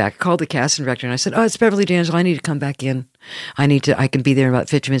office back, called the casting director, and I said, "Oh, it's Beverly D'Angelo. I need to come back in. I can be there in about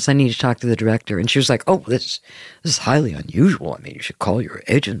 50 minutes. I need to talk to the director." And she was like, "Oh, this is highly unusual. I mean, you should call your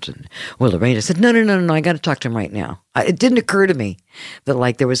agent and we'll arrange." I said, No. I got to talk to him right now. It didn't occur to me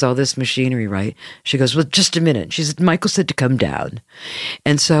that there was all this machinery, right? She goes, "Well, just a minute." She said, "Michael said to come down."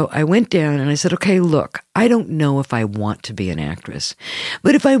 And so I went down and I said, "Okay, look, I don't know if I want to be an actress,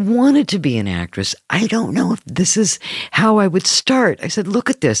 but if I wanted to be an actress, I don't know if this is how I would start." I said, "Look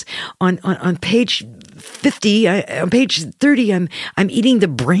at this. On page 50, on page 30, I'm eating the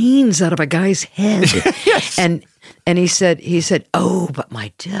brains out of a guy's head." Yes. And he said, "Oh, but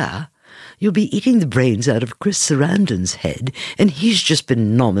my dear, you'll be eating the brains out of Chris Sarandon's head, and he's just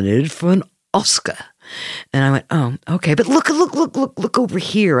been nominated for an Oscar." And I went, "Oh, okay, but look over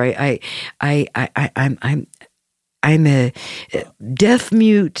here. I'm a deaf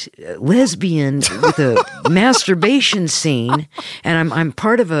mute lesbian with a masturbation scene, and I'm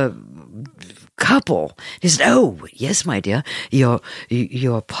part of a couple." He said, "Oh, yes, my dear.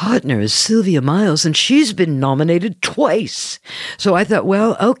 Your partner is Sylvia Miles, and she's been nominated twice." So I thought,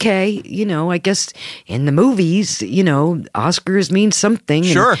 well, okay, I guess in the movies, Oscars mean something.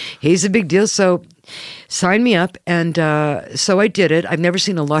 Sure. And he's a big deal. So sign me up. And so I did it. I've never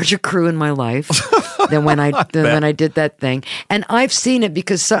seen a larger crew in my life than when I did that thing. And I've seen it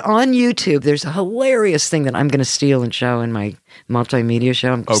because on YouTube, there's a hilarious thing that I'm going to steal and show in my multimedia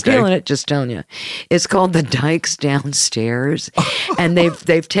show. I'm stealing it, just telling you. It's called The Dykes Downstairs. And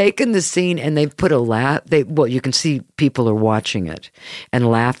they've taken the scene and they've put a laugh. You can see people are watching it and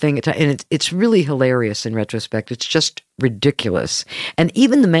laughing. And it's really hilarious in retrospect. It's just ridiculous. And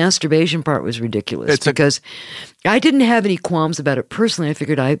even the masturbation part was ridiculous because I didn't have any qualms about it personally. I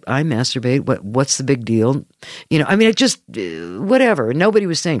figured I masturbate. What's the big deal? I just whatever. Nobody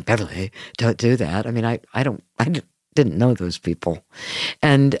was saying, "Beverly, don't do that." I mean, I didn't know those people.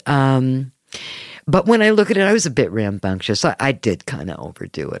 And but when I look at it, I was a bit rambunctious. I did kind of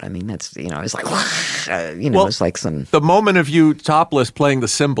overdo it. I mean, that's I was like, it's like some the moment of you topless playing the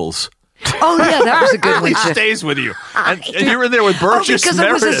cymbals. Oh yeah, that was a good one. It stays with you. And you were there with Burgess because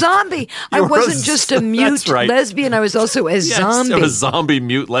Meredith. I was a zombie. I wasn't just a mute lesbian. I was also a zombie. A zombie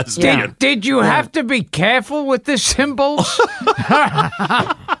mute lesbian. Yeah. Did you have to be careful with the symbols?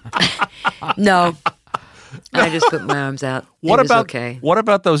 No. I just put my arms out. What it was about okay? What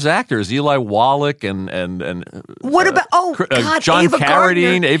about those actors? Eli Wallach and What about God, John Ava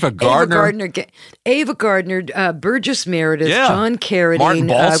Carradine, Gardner. Ava Gardner, Burgess Meredith, Yeah. John Carradine, Martin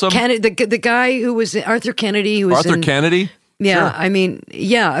Balsam. the guy who was Arthur Kennedy, Kennedy. Yeah, Sure. I mean,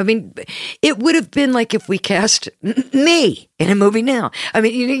 it would have been like if we cast me in a movie now. I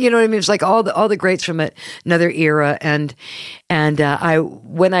mean, you know what I mean? It's like all the greats from another era, and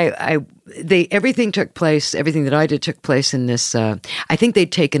everything took place. Everything that I did took place in this. I think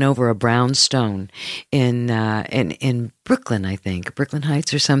they'd taken over a brownstone in Brooklyn. I think Brooklyn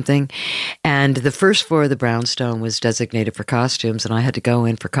Heights or something, and the first floor of the brownstone was designated for costumes, and I had to go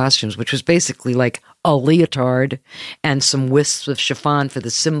in for costumes, which was basically like a leotard and some wisps of chiffon for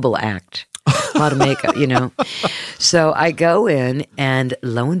the cymbal act. A lot of makeup, you know. So I go in, and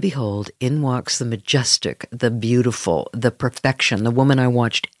lo and behold, in walks the majestic, the beautiful, the perfection, the woman I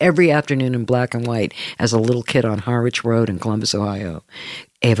watched every afternoon in black and white as a little kid on Harwich Road in Columbus, Ohio,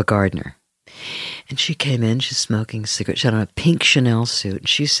 Ava Gardner. And she came in, she's smoking a cigarette. She had on a pink Chanel suit, and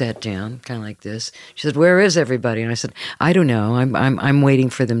she sat down, kind of like this. She said, "Where is everybody?" And I said, "I don't know. I'm waiting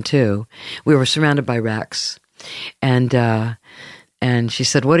for them too." We were surrounded by racks, and she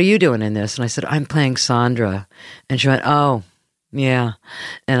said, "What are you doing in this?" And I said, "I'm playing Sandra." And she went, "Oh, yeah."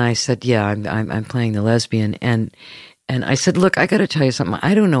 And I said, "Yeah, I'm playing the lesbian." And I said, "Look, I got to tell you something.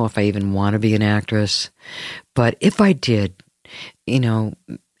 I don't know if I even want to be an actress, but if I did, you know,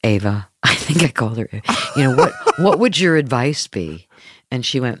 Ava." I think I called her. You know, what would your advice be? And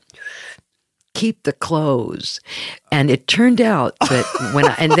she went, "Keep the clothes." And it turned out that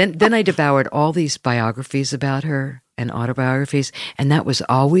then I devoured all these biographies about her and autobiographies, and that was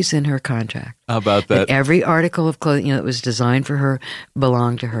always in her contract. How about that? Every article of clothing, you know, that was designed for her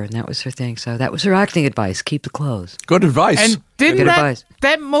belonged to her, and that was her thing. So that was her acting advice: keep the clothes. Good advice. And didn't Good advice.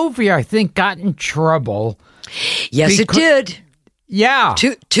 that movie, I think, got in trouble? Yes, it did. Yeah.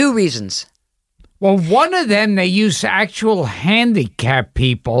 Two reasons. Well, one of them, they used actual handicapped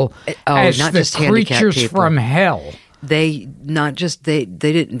people as not the just handicapped creatures people. from hell. They weren't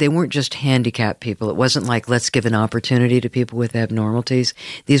just handicapped people. It wasn't like, let's give an opportunity to people with abnormalities.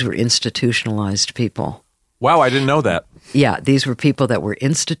 These were institutionalized people. Wow, I didn't know that. Yeah, these were people that were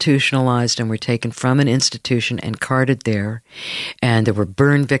institutionalized and were taken from an institution and carted there. And there were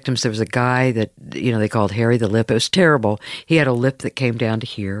burn victims. There was a guy that, you know, they called Harry the Lip. It was terrible. He had a lip that came down to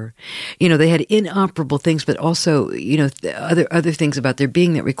here. You know, they had inoperable things, but also, you know, other things about their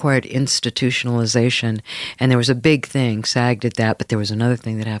being that required institutionalization. And there was a big thing. SAG did that, but there was another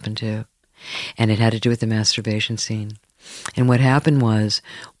thing that happened too. And it had to do with the masturbation scene. And what happened was,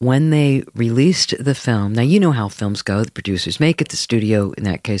 when they released the film, now you know how films go, the producers make it, the studio in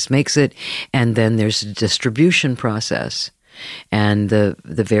that case makes it, and then there's a distribution process. And the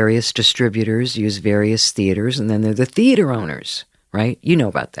various distributors use various theaters, and then they're the theater owners, right? You know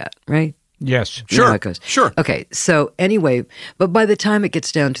about that, right? Yes. You know how it goes. Sure. Okay, so anyway, but by the time it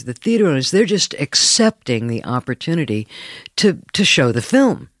gets down to the theater owners, they're just accepting the opportunity to show the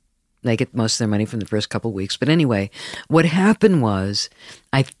film. They get most of their money from the first couple of weeks. But anyway, what happened was,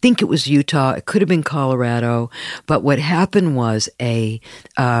 I think it was Utah, it could have been Colorado, but what happened was a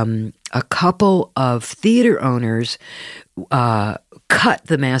couple of theater owners cut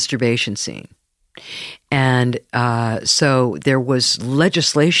the masturbation scene. And so there was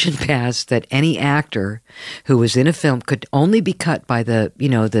legislation passed that any actor who was in a film could only be cut by the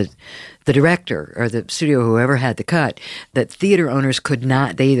director or the studio, whoever had the cut, that theater owners could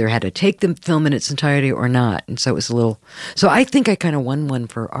not. They either had to take the film in its entirety or not. And so it was a little. So I think I kind of won one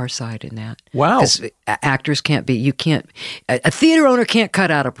for our side in that. Wow. Because actors can't be. You can't. A theater owner can't cut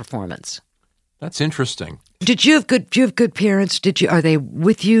out a performance. That's interesting. Did you have good parents? Are they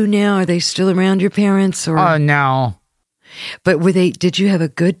with you now? Are they still around your parents? Or Oh, no. But did you have a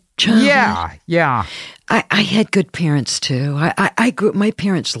good childhood? Yeah. I had good parents too. I grew up, my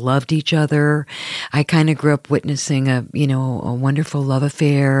parents loved each other. I kind of grew up witnessing a wonderful love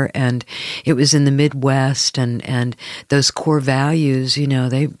affair, and it was in the Midwest, and those core values, you know,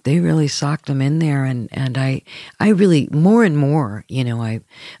 they really socked them in there, and I really, more and more, you know,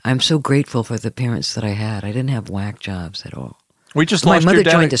 I'm so grateful for the parents that I had. I didn't have whack jobs at all. We just My lost mother your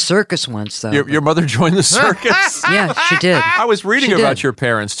dad. joined the circus once, though. Your mother joined the circus? Yeah, she did. I was reading She about did. your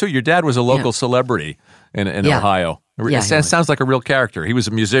parents, too. Your dad was a local Yeah. celebrity in Yeah. Ohio. It sounds like a real character. He was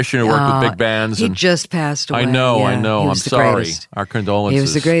a musician who worked with big bands. He just passed away. I know. He I'm was the sorry. greatest. Our condolences. He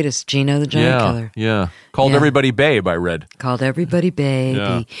was the greatest. Gino the Giant Killer. Yeah. Called everybody Babe, I read. Called everybody Babe.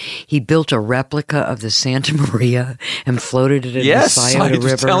 Yeah. He built a replica of the Santa Maria and floated it in the Scioto River.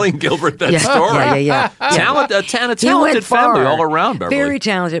 I was telling Gilbert that story. Yeah. Talented family all around, Beverly. Very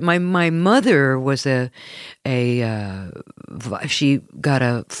talented. My mother was she got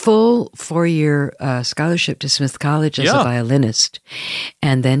a full 4-year scholarship to Smith College as a violinist,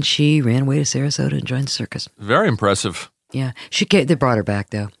 and then she ran away to Sarasota and joined the circus. Very impressive. Yeah, they brought her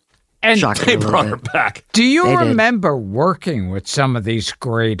back though. And they brought her back. Do you remember working with some of these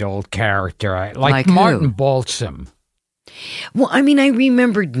great old characters, like Martin Balsam? Well, I mean, I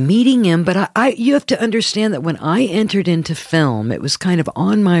remembered meeting him, but you have to understand that when I entered into film, it was kind of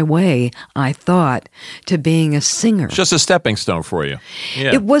on my way, I thought, to being a singer. Just a stepping stone for you.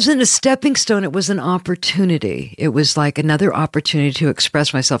 Yeah. It wasn't a stepping stone. It was an opportunity. It was like another opportunity to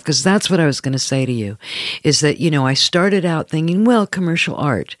express myself, because that's what I was going to say to you, is that, I started out thinking, well, commercial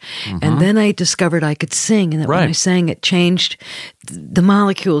art. And then I discovered I could sing, and that when I sang, it changed the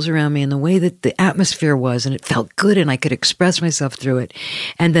molecules around me and the way that the atmosphere was, and it felt good, and I could express myself through it.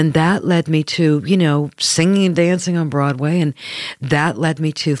 And then that led me to, singing and dancing on Broadway, and that led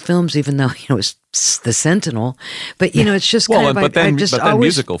me to films, even though, it was The Sentinel. But, it's just kind of like, then always,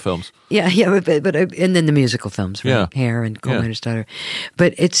 musical films. Yeah, but and then the musical films, right? Hair and Coal Miner's Daughter.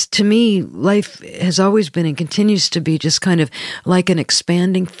 But it's, to me, life has always been and continues to be just kind of like an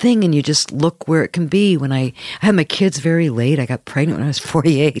expanding thing, and you just look where it can be. When I had my kids very late, I got pregnant when I was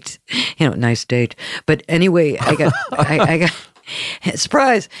 48. Nice date. But anyway, I got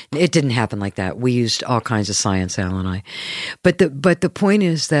surprise. It didn't happen like that. We used all kinds of science, Al and I. But the point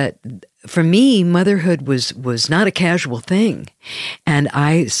is that for me, motherhood was not a casual thing, and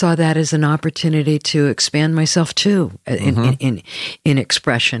I saw that as an opportunity to expand myself too in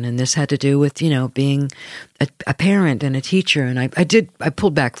expression. And this had to do with being a parent and a teacher. And I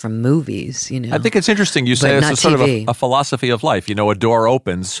pulled back from movies. I think it's interesting. You say it's sort of a philosophy of life. A door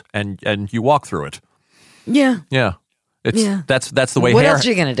opens and you walk through it. Yeah. Yeah. That's the way. What else are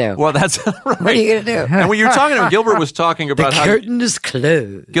you going to do? Well, that's right. What are you going to do? And when you're talking to him, Gilbert was talking about the curtain is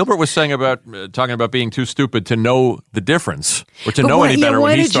closed. Gilbert was saying talking about being too stupid to know the difference or to know any better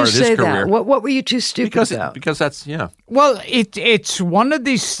when he started his career. What were you too stupid about? Because that's Well, it's one of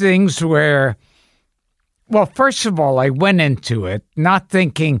these things where, well, first of all, I went into it not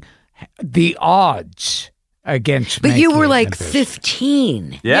thinking the odds against. But you were like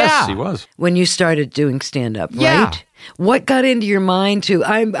 15. Yes, he was when you started doing stand-up, right? Yeah. What got into your mind to?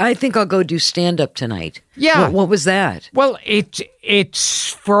 I think I'll go do stand-up tonight. Yeah. What was that? Well, it's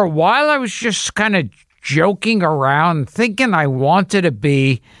for a while I was just kind of joking around, thinking I wanted to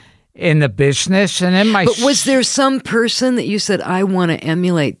be in the business, and then But was there some person that you said, I want to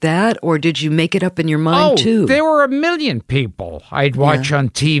emulate that, or did you make it up in your mind too? There were a million people I'd watch on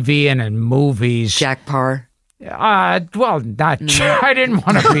TV and in movies. Jack Parr. Well, not. I didn't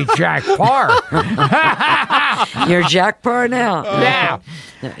want to be Jack Parr. You're Jack Parr now.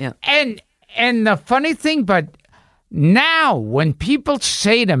 Yeah. And the funny thing, but now when people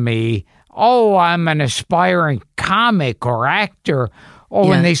say to me, "Oh, I'm an aspiring comic or actor," or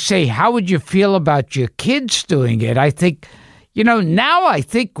when they say, "How would you feel about your kids doing it?" I think, now I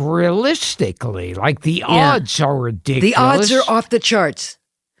think realistically, like the odds are ridiculous. The odds are off the charts.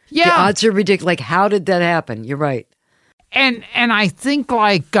 Yeah. The odds are ridiculous. Like, how did that happen? You're right. And I think,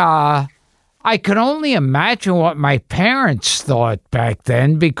 like, I could only imagine what my parents thought back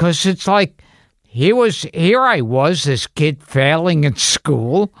then, because it's like, here I was, this kid failing in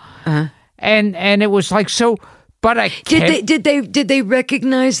school, and it was like, so, but I kept, did they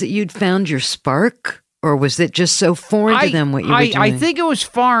recognize that you'd found your spark, or was it just so foreign to them what you were doing? I think it was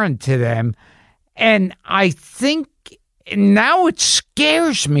foreign to them, and I think now it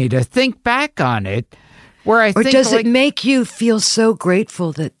scares me to think back on it. Where I think, does it make you feel so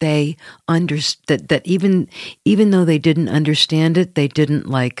grateful that they that even though they didn't understand it, they didn't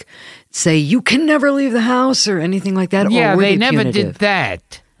like say you can never leave the house or anything like that? Yeah, or were they never punitive? did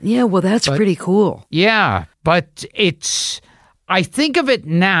that. Yeah, well, that's pretty cool. Yeah, but I think of it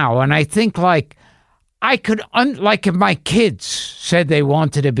now, and I think like I could, like if my kids said they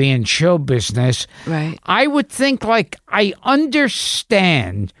wanted to be in show business, right? I would think like I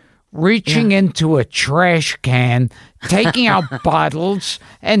understand reaching into a trash can, taking out bottles,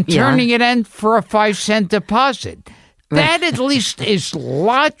 and turning it in for a 5-cent deposit. That at least is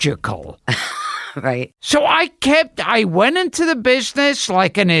logical. Right. So I went into the business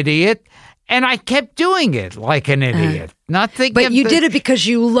like an idiot, and I kept doing it like an idiot. Not thinking. But you did it because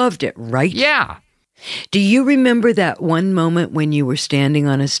you loved it, right? Yeah. Do you remember that one moment when you were standing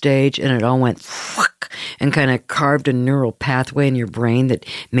on a stage and it all went and kind of carved a neural pathway in your brain that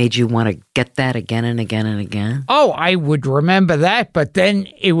made you want to get that again and again and again? Oh, I would remember that, but then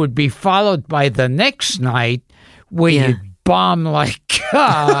it would be followed by the next night where you'd bomb like...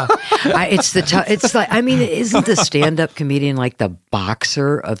 It's like, I mean, isn't the stand-up comedian like the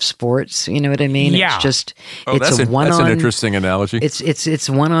boxer of sports? You know what I mean? Yeah. It's just, that's an interesting analogy. It's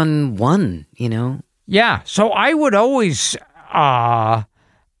one-on-one, you know? Yeah, so I would always, I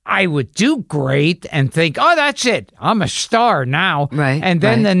would do great and think, oh, that's it. I'm a star now. Right. And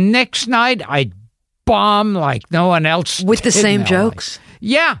then the next night, I'd bomb like no one else. With the same jokes?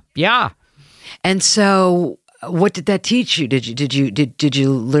 Yeah. And so, what did that teach you? Did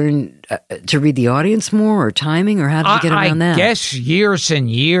you learn to read the audience more, or timing, or how did you get around that? I guess years and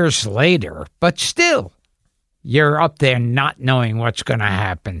years later, but still, you're up there not knowing what's going to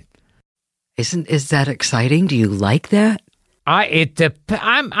happen. Is that exciting? Do you like that?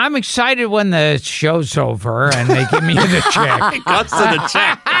 I'm excited when the show's over and they give me the check. Guts of the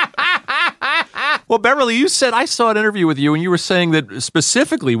check. Well, Beverly, I saw an interview with you, and you were saying that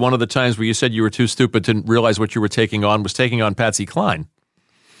specifically one of the times where you said you were too stupid to realize what you were taking on was taking on Patsy Cline.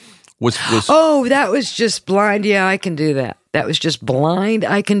 Oh, that was just blind. Yeah, I can do that. That was just blind.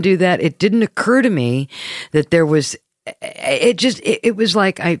 I can do that. It didn't occur to me that there was... It was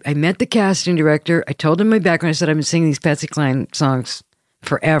like I met the casting director. I told him my background. I said, I've been singing these Patsy Cline songs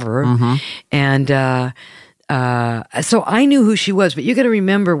forever. Mm-hmm. And so I knew who she was. But you got to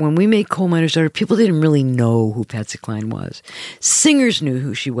remember, when we made Coal Miner's Daughter, people didn't really know who Patsy Cline was. Singers knew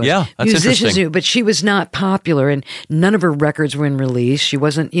who she was. Yeah, that's musicians knew, but she was not popular, and none of her records were in release. She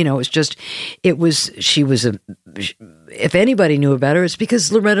wasn't, she was if anybody knew about her, it's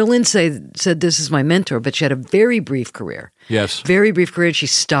because Loretta Lynn said, this is my mentor, but she had a very brief career. Yes. Very brief career. She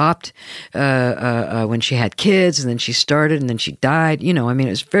stopped when she had kids, and then she started, and then she died. It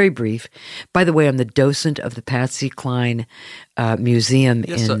was very brief. By the way, I'm the docent of the Patsy Cline Museum.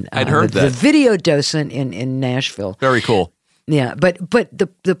 Yes, I'd heard that. The video docent in Nashville. Very cool. Yeah, but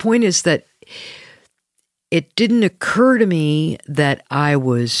the point is that it didn't occur to me that I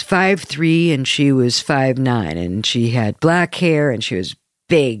was 5'3" and she was 5'9", and she had black hair and she was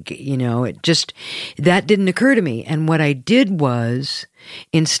big, that didn't occur to me. And what I did was,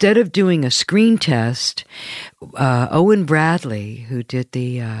 instead of doing a screen test, Owen Bradley, who did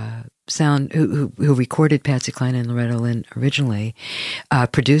the sound, who recorded Patsy Cline and Loretta Lynn originally,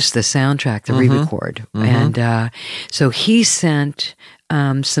 produced the soundtrack, the re-record. Mm-hmm. And so he sent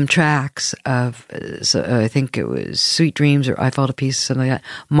some tracks of, I think it was Sweet Dreams or I Fall to Pieces, something like that,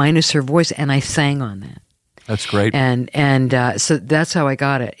 minus her voice, and I sang on that. That's great. And so that's how I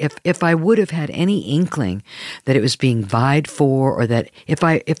got it. If I would have had any inkling that it was being vied for, or that if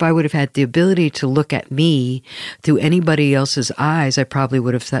I would have had the ability to look at me through anybody else's eyes, I probably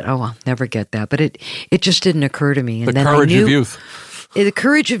would have said, "Oh, I'll never get that." But it just didn't occur to me. And the courage of youth. The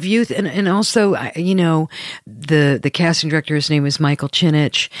courage of youth, and also, the casting director, his name was Michael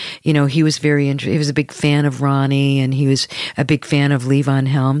Chinich. He was he was a big fan of Ronnie, and he was a big fan of Levon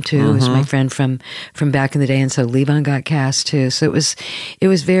Helm too. He was my friend from back in the day, and so Levon got cast too. So it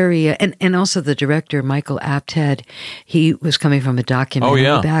was very, and also the director, Michael Apted, he was coming from a documentary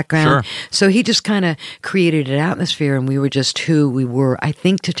background. Sure. So he just kind of created an atmosphere, and we were just who we were. I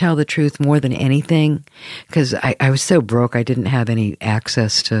think, to tell the truth, more than anything, because I was so broke, I didn't have any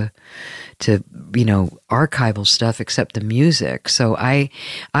access to archival stuff except the music. So I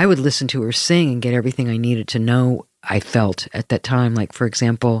would listen to her sing and get everything I needed to know. I felt at that time, like, for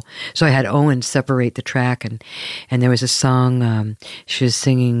example, so I had Owen separate the track, and there was a song she was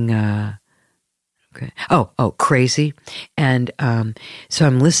singing. Crazy. And so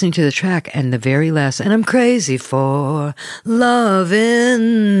I'm listening to the track, and the very last, and I'm crazy for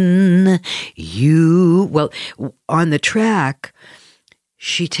loving you. Well, on the track,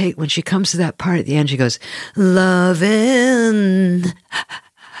 when she comes to that part at the end, she goes, loving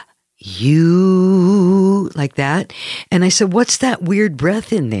you, like that. And I said, what's that weird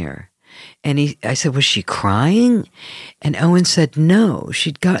breath in there? And I said, was she crying? And Owen said, no,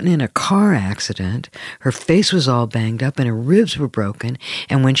 she'd gotten in a car accident. Her face was all banged up and her ribs were broken.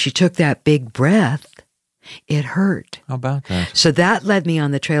 And when she took that big breath, it hurt. How about that? So that led me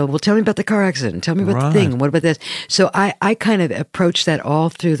on the trail. Well, tell me about the car accident. Tell me about the thing. What about this? So I kind of approached that all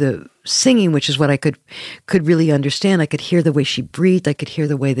through singing, which is what I could really understand. I could hear the way she breathed. I could hear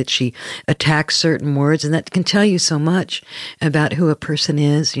the way that she attacked certain words, and that can tell you so much about who a person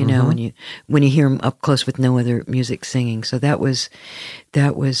is. You know, when you hear them up close with no other music singing. So that was.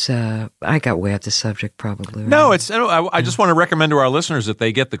 I got way off the subject, probably. Right? No, I just want to recommend to our listeners that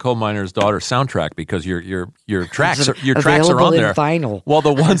they get the Coal Miner's Daughter soundtrack because your tracks are on there. Vinyl. Well,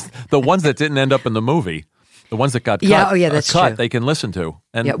 the ones that didn't end up in the movie. The ones that got cut, that's cut true. they can listen to.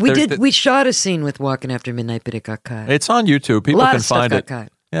 And yeah, we shot a scene with Walking After Midnight, but it got cut. It's on YouTube. People can find it. Cut.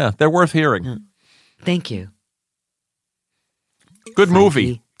 Yeah, they're worth hearing. Yeah. Thank you. Good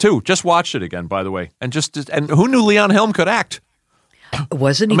movie too. Just watched it again, by the way. And who knew Leon Helm could act?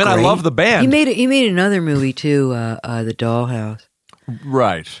 Wasn't he? I great? I love the band. He made another movie too, The Dollhouse.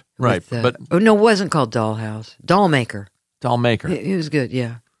 Right. But it wasn't called Dollhouse. Dollmaker. It was good.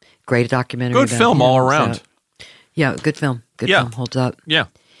 Yeah, great documentary. Good film all around. Yeah, good film. Good film. Holds up. Yeah.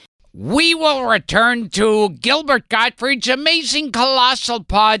 We will return to Gilbert Gottfried's Amazing Colossal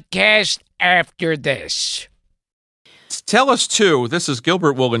podcast after this. Tell us, too.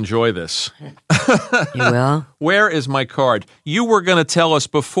 Gilbert will enjoy this. You will? Where is my card? You were going to tell us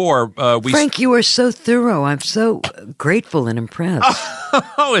before Frank, you are so thorough. I'm so grateful and impressed.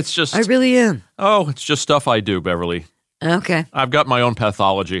 Oh, it's just... I really am. Oh, it's just stuff I do, Beverly. Okay. I've got my own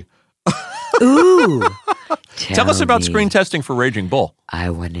pathology. Ooh. Tell us about screen testing for Raging Bull. I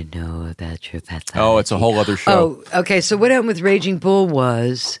want to know about your pathology. Oh, it's a whole other show. Oh, okay. So what happened with Raging Bull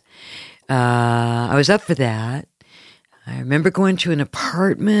was I was up for that. I remember going to an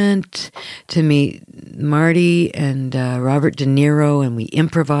apartment to meet Marty and Robert De Niro, and we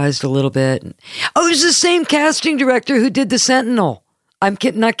improvised a little bit. Oh, it was the same casting director who did The Sentinel. I'm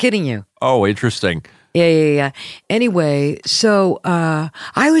not kidding you. Oh, interesting. Yeah. Anyway, so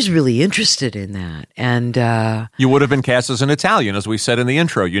I was really interested in that, and you would have been cast as an Italian, as we said in the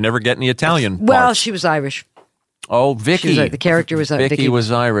intro. You never get any Italian. Well, parts. she was Irish. Oh, Vicky. The character was Vicky was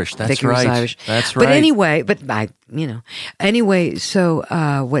Irish. That's Vicky right. Was Irish. That's right. But anyway,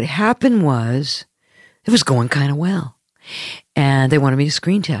 so what happened was it was going kind of well, and they wanted me to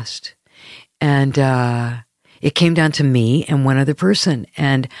screen test, and it came down to me and one other person,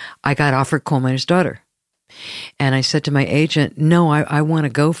 and I got offered Coal Miner's Daughter. And I said to my agent, no, I want to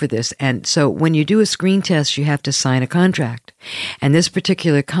go for this. And so when you do a screen test, you have to sign a contract. And this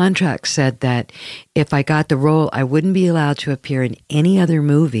particular contract said that if I got the role, I wouldn't be allowed to appear in any other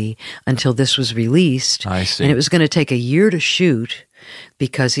movie until this was released. I see. And it was going to take a year to shoot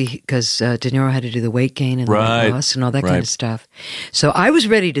because De Niro had to do the weight gain and the weight loss and all that kind of stuff. So I was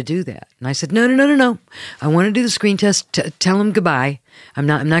ready to do that. And I said, no. I want to do the screen test. Tell him goodbye. I'm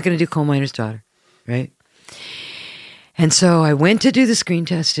not going to do Coal Miner's Daughter. Right? And so I went to do the screen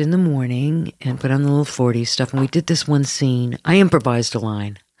test in the morning and put on the little 40s stuff. And we did this one scene. I improvised a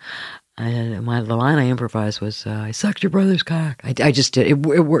line. The line I improvised was, I sucked your brother's cock. I just did.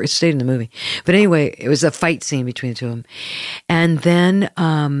 It stayed in the movie. But anyway, it was a fight scene between the two of them. And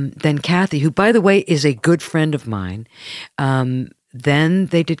then Kathy, who, by the way, is a good friend of mine, then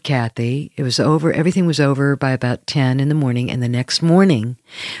they did Kathy. It was over. Everything was over by about 10 in the morning. And the next morning,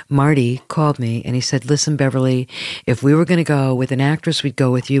 Marty called me and he said, listen, Beverly, if we were going to go with an actress, we'd go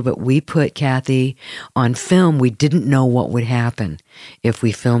with you. But we put Kathy on film. We didn't know what would happen if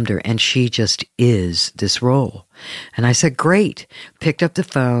we filmed her. And she just is this role. And I said, great. Picked up the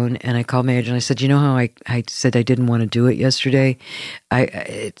phone and I called my agent. I said, you know how I said I didn't want to do it yesterday?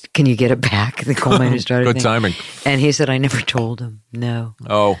 Can you get it back? The Coal Miner's Daughter Good thing. timing. And he said, I never told him. No.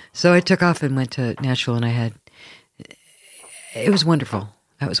 Oh. So I took off and went to Nashville and it was wonderful.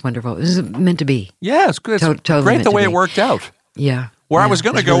 That was wonderful. It was meant to be. Yeah, it's good. It's totally great the way be. it worked out. Yeah. Where I was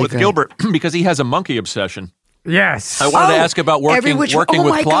going to go really with great. Gilbert, because he has a monkey obsession. Yes. I wanted to ask about working with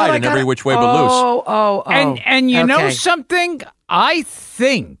Clyde and Every Which Way But Loose. And you know something? I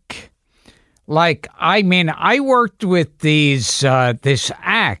think, I worked with this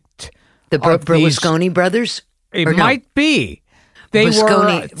act. The Berlusconi brothers? It might be. They were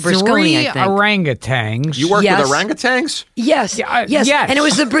three orangutans. You worked with orangutans? Yes. Yes. And it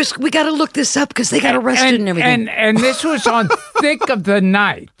was we got to look this up because they got arrested and everything. And this was on Thick of the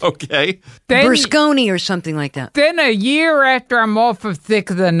Night. Okay. Berlusconi or something like that. Then a year after I'm off of Thick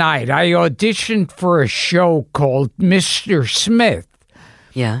of the Night, I auditioned for a show called Mr. Smith.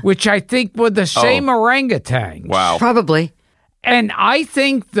 Yeah. Which I think were the same orangutans. Wow. Probably. And I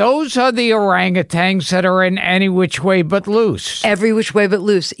think those are the orangutans that are in Any Which Way But Loose. Every Which Way But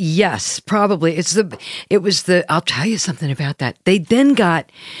Loose. Yes, probably. I'll tell you something about that. They then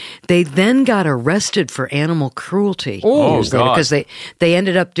got arrested for animal cruelty years later, because they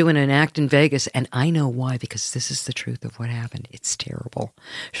ended up doing an act in Vegas, and I know why, because this is the truth of what happened. It's terrible.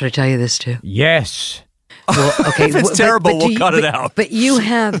 Should I tell you this too? Yes. Well, okay. If it's terrible, we'll cut it out. You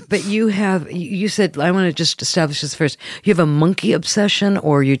said, I want to just establish this first. You have a monkey obsession,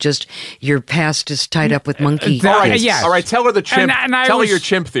 or your past is tied up with monkey? All right, yes. all right. Tell her the chimp. Tell her your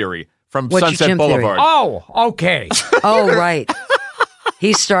chimp theory from Sunset Boulevard. Oh, okay. Oh, right.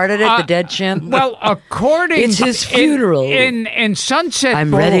 He started it, the dead chimp. Well, it's his funeral. In Sunset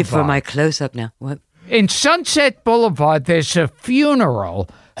I'm Boulevard. ready for my close-up now. What? In Sunset Boulevard, there's a funeral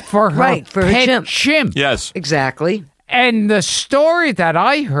for her pet chimp. Yes. Exactly. And the story that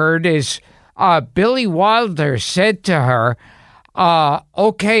I heard is Billy Wilder said to her,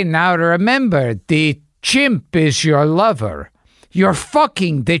 okay, now remember, the chimp is your lover. You're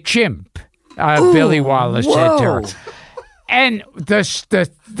fucking the chimp, Billy Wilder said to her. And the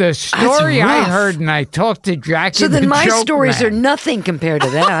story I heard, and I talked to Jackie. So then my joke stories man. are nothing compared to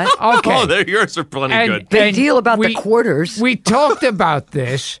that. Okay. Oh, yours are plenty good. Big deal about the quarters. We talked about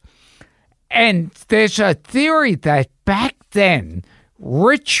this, and there's a theory that back then,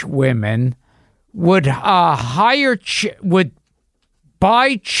 rich women would would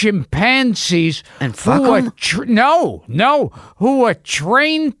buy chimpanzees and fuck them? who were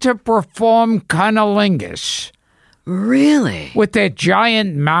trained to perform cunnilingus. Really? With their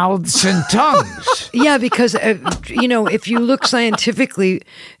giant mouths and tongues. Yeah, because, if you look scientifically,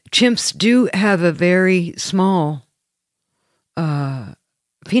 chimps do have a very small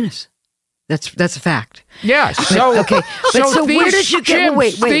penis. That's a fact. Yeah. So okay. But so where these did you get?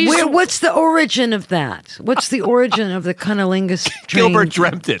 chimps, Wait. What's the origin of that? What's the origin of the cunnilingus? Gilbert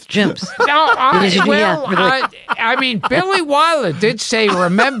dreamt it. Chimps. No, I mean, Billy Wilder did say,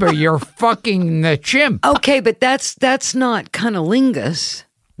 "Remember, you're fucking the chimp." Okay, but that's not cunnilingus.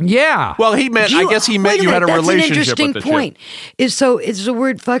 Yeah. Well, I guess he meant you had a relationship That's an interesting with the point. chimp. Is the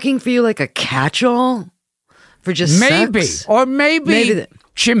word fucking for you like a catch-all for just maybe, sex? or maybe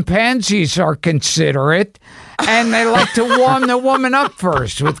chimpanzees are considerate, and they like to warm the woman up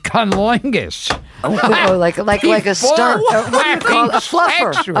first with cunnilingus. Oh, like a stunt. What do you call it? A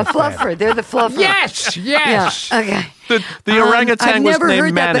fluffer? A fluffer. They're the fluffer. Yes. Yeah. Okay. The orangutan was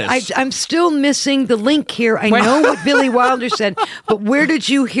named Manus. That, but I'm still missing the link here. I know what Billy Wilder said, but where did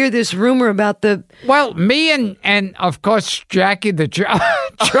you hear this rumor about the... Well, me and of course, Jackie the joke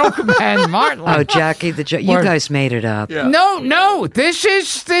man Martin. Oh, Jackie the joke. You guys made it up. Yeah. No. This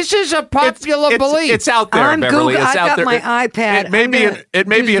is a popular belief. It's out there, Beverly. It's I out got there. my iPad. It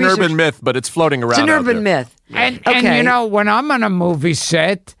may be an urban myth, but it's floating around. It's an urban myth. And when I'm on a movie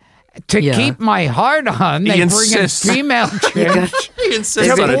set, to keep my heart on, they bring in female chimps. He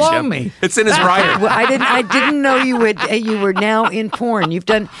insists on a blow chimp. me. It's in his rider. Well, I didn't know you were now in porn. You've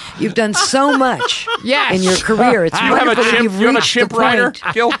done so much in your career. It's wonderful that you've reached a chimp the rider,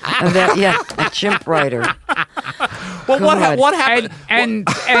 point Gil? of that, a chimp rider. Well, what happened? And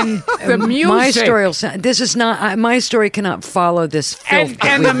the music. My story will sound. This is not. My story cannot follow this filth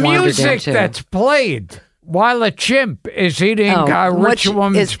and that the we've wandered music into. that's played while a chimp is eating a rich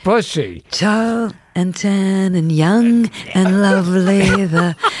woman's pussy. Tall and tan and young and lovely,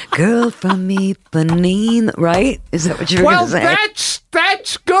 the girl from Ipanema, right? Is that what you were going to say? Well,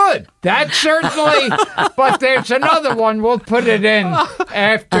 that's good. That's certainly. But there's another one. We'll put it in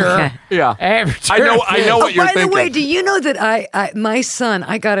after. Okay. Yeah. After I know what you're thinking. By the way, do you know that my son?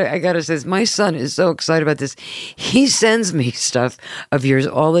 I gotta say, my son is so excited about this. He sends me stuff of yours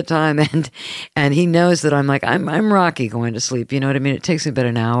all the time, and he knows that I'm Rocky going to sleep. You know what I mean? It takes me about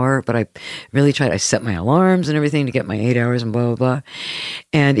an hour, but I really try. I set my alarms and everything to get my 8 hours and blah blah blah.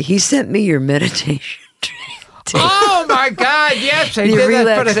 And he sent me your meditation. Oh my God! Yes, I did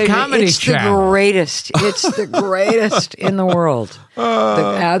that for the Comedy Channel. The greatest. It's the greatest in the world. The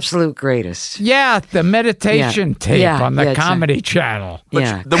absolute greatest. Yeah, the meditation tape on the Comedy Channel.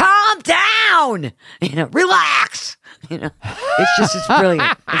 Yeah. Calm down. Relax. It's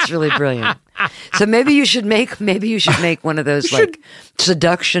brilliant. It's really brilliant. So maybe you should make one of those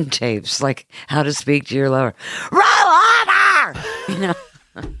seduction tapes, like how to speak to your lover.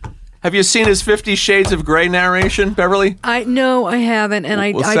 Have you seen his 50 Shades of Grey narration, Beverly? No, I haven't, and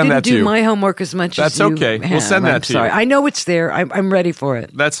I didn't do my homework as much as you have. That's okay. We'll send that to you. I know it's there. I'm ready for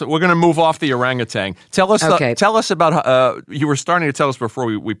it. We're going to move off the orangutan. Tell us about. You were starting to tell us before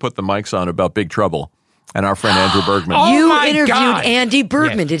we put the mics on about Big Trouble. and our friend Andrew Bergman. Oh, You my interviewed God. Andy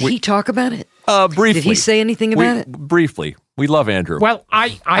Bergman. Yes. Did he talk about it? Briefly. Did he say anything about it? Briefly. We love Andrew. Well,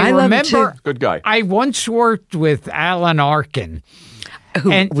 I love him remember. too. Good guy. I once worked with Alan Arkin.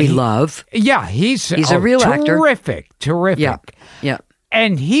 Who And we he- love. Yeah, he's a real actor. Terrific. Yeah. Yeah.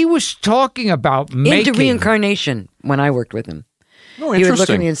 And he was talking about Into making. reincarnation when I worked with him. Oh, He would look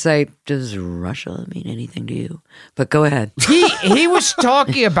at interesting. me and say, "Does Russia mean anything to you?" But go ahead. he was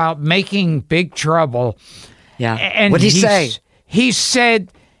talking about making Big Trouble. Yeah. And What'd he say? He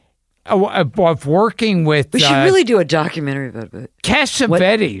said of working with We should really do a documentary about it.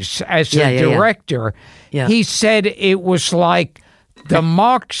 Cassavetes as Yeah, a yeah, yeah. director. Yeah. He said it was like the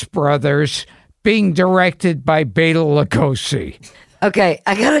Marx Brothers being directed by Bela Lugosi. Okay,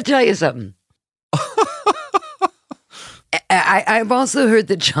 I got to tell you something. I've also heard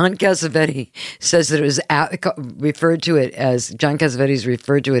that John Cassavetes says that it was referred to it as John Cassavetes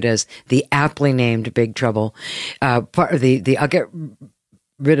referred to it as the aptly named Big Trouble. Part of the I'll get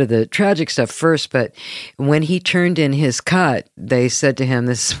rid of the tragic stuff first, but when he turned in his cut, they said to him,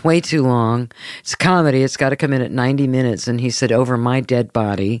 "This is way too long. It's a comedy. It's got to come in at 90 minutes." And he said, "Over my dead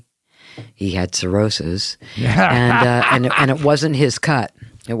body." He had cirrhosis, and it wasn't his cut.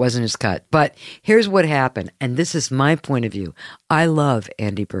 It wasn't his cut. But here's what happened, and this is my point of view. I love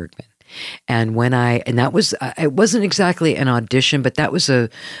Andy Bergman. And that was, it wasn't exactly an audition, but that was a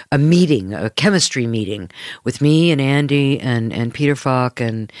meeting, a chemistry meeting with me and Andy and Peter Falk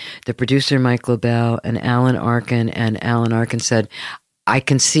and the producer Mike Lobel and Alan Arkin. And Alan Arkin said, "I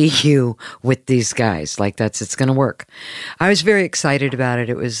can see you with these guys. Like it's going to work." I was very excited about it.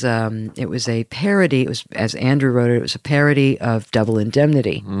 It was a parody. It was, as Andrew wrote it was a parody of Double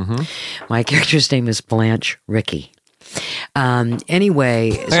Indemnity. Mm-hmm. My character's name is Blanche Rickey.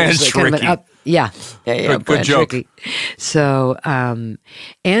 Anyway, so it was kind of an Good Blanche joke. Rickey. So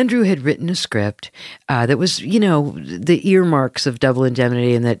Andrew had written a script that was, the earmarks of Double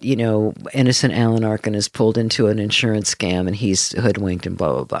Indemnity, and that, innocent Alan Arkin is pulled into an insurance scam and he's hoodwinked and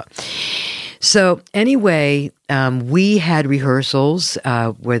blah, blah, blah. So anyway, we had rehearsals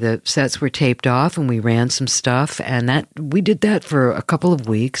where the sets were taped off, and we ran some stuff, and we did that for a couple of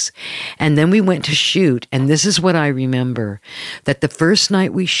weeks, and then we went to shoot. And this is what I remember: that the first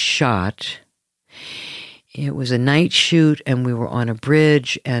night we shot, it was a night shoot, and we were on a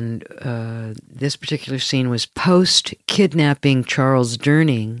bridge, and this particular scene was post-kidnapping Charles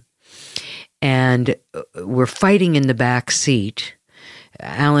Durning, and we're fighting in the back seat.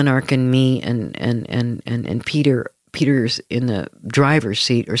 Alan Arkin, me, and Peter's in the driver's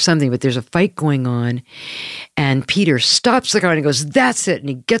seat or something, but there's a fight going on, and Peter stops the car and he goes, "That's it," and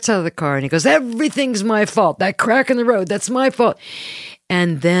he gets out of the car and he goes, "Everything's my fault. That crack in the road, that's my fault."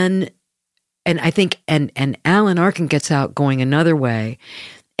 And then, and I think, and Alan Arkin gets out going another way.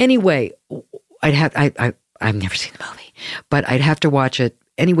 Anyway, I've never seen the movie, but I'd have to watch it.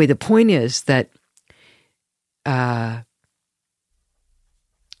 Anyway, the point is that,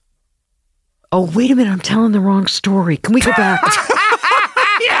 oh, wait a minute, I'm telling the wrong story. Can we go back?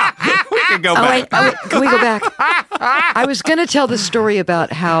 We can go back. Can we go back? I was going to tell the story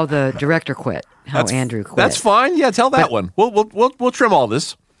about how the director quit, how Andrew quit. That's fine. Yeah, tell that one. We'll trim all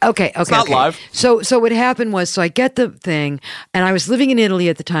this. Okay. It's not live. So what happened was, I get the thing, and I was living in Italy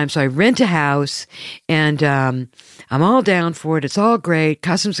at the time, so I rent a house, and I'm all down for it. It's all great.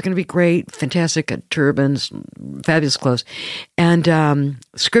 Costumes are going to be great. Fantastic turbans, fabulous clothes. And the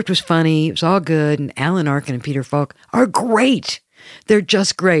script was funny. It was all good. And Alan Arkin and Peter Falk are great. They're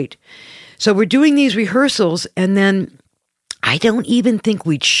just great. So we're doing these rehearsals, and then I don't even think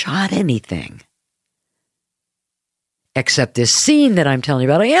we'd shot anything except this scene that I'm telling you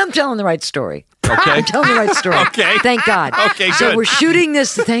about. I am telling the right story. Okay. I'm telling the right story. Okay. Thank God. Okay, So good. we're shooting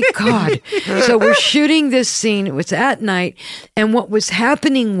this, thank God. So we're shooting this scene. It was at night. And what was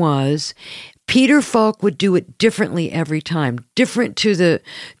happening was Peter Falk would do it differently every time, different to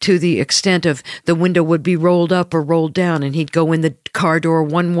the extent of the window would be rolled up or rolled down, and he'd go in the car door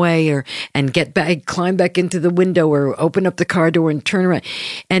one way and get back, climb back into the window, or open up the car door and turn around.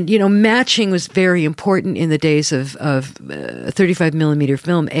 And matching was very important in the days of 35 millimeter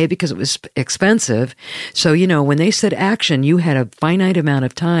film. Because it was expensive. So when they said action, you had a finite amount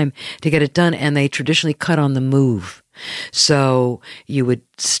of time to get it done, and they traditionally cut on the move. So you would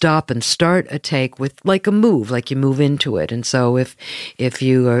stop and start a take with like a move, like you move into it. And so if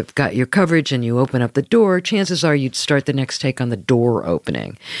you got your coverage and you open up the door, chances are you'd start the next take on the door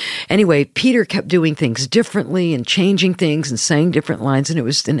opening. Anyway, Peter kept doing things differently and changing things and saying different lines,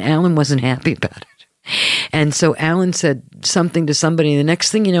 and Alan wasn't happy about it. And so Alan said something to somebody, and the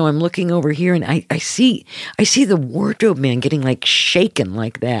next thing you know, I'm looking over here, and I see the wardrobe man getting like shaken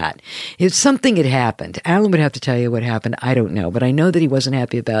like that. If something had happened, Alan would have to tell you what happened. I don't know, but I know that he wasn't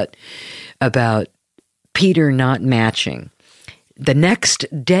happy about Peter not matching. The next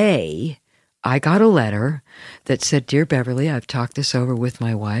day, I got a letter that said, "Dear Beverly, I've talked this over with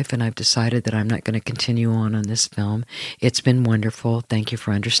my wife, and I've decided that I'm not going to continue on this film. It's been wonderful. Thank you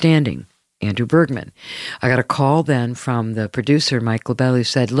for understanding. Andrew Bergman." I got a call then from the producer, Mike LaBelle, who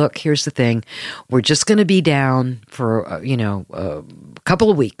said, "Look, here's the thing. We're just going to be down for, a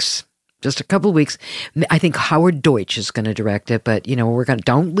couple of weeks. Just a couple of weeks. I think Howard Deutsch is going to direct it, but,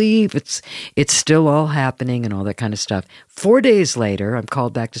 don't leave. It's still all happening," and all that kind of stuff. 4 days later, I'm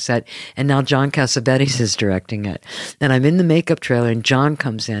called back to set, and now John Cassavetes is directing it. And I'm in the makeup trailer, and John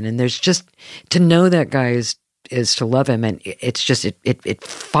comes in, and there's just, to know that guy is to love him, and it's just it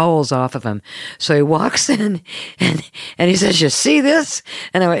falls off of him. So he walks in and he says, "You see this?"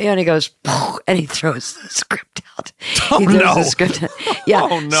 And and he goes, and he throws the script out. He throws the script out. Yeah.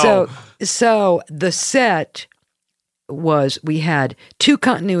 Oh no. So the set was, we had two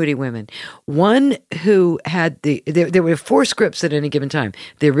continuity women. One who had there were 4 scripts at any given time.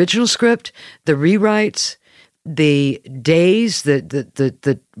 The original script, the rewrites, the days,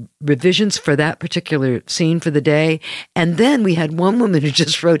 the revisions for that particular scene for the day, and then we had one woman who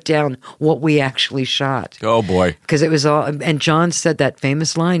just wrote down what we actually shot. Oh boy. Because it was all, and John said that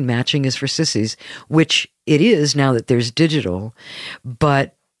famous line, "Matching is for sissies," which it is now that there's digital.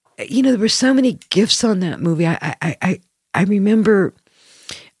 But there were so many gifts on that movie. I remember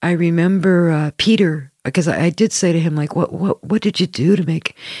Peter, because I did say to him, like, what did you do to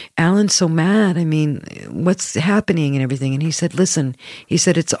make Alan so mad? I mean, what's happening and everything? And he said, "Listen," he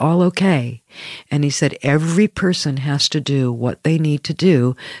said, "it's all okay." And he said, "Every person has to do what they need to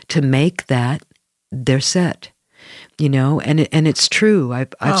do to make that their set." And it's true.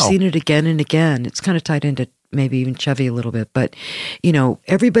 I've seen it again and again. It's kind of tied into maybe even Chevy a little bit, but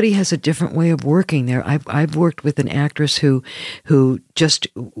everybody has a different way of working there. I've worked with an actress who just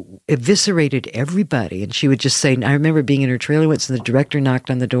eviscerated everybody, and she would just say, I remember being in her trailer once, and the director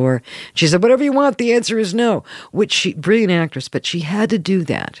knocked on the door. She said, "Whatever you want, the answer is no," brilliant actress, but she had to do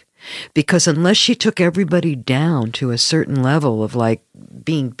that. Because unless she took everybody down to a certain level of like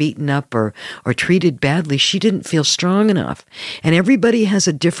being beaten up or treated badly, she didn't feel strong enough. And everybody has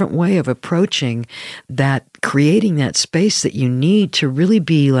a different way of approaching that, creating that space that you need to really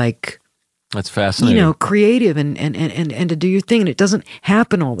be like, that's fascinating. Creative and to do your thing. And it doesn't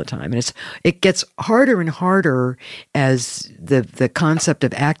happen all the time. And it gets harder and harder as the concept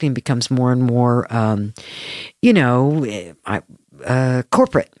of acting becomes more and more,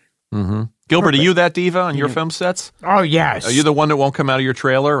 corporate. Mm-hmm. Gilbert, are you that diva on your film sets? Oh, yes. Are you the one that won't come out of your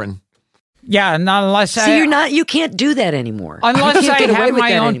trailer? And yeah, not unless you can't do that anymore. Unless I have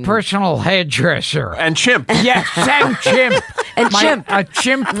my own personal hairdresser. And chimp. Yes, and chimp. A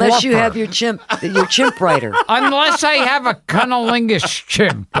chimp Unless you fluffer. have your chimp writer. Unless I have a cunnilingus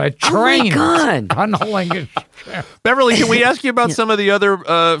chimp, a trained cunnilingus chimp. Beverly, can we ask you about some of the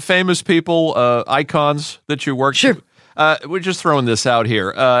other famous people, icons that you worked with? Sure. We're just throwing this out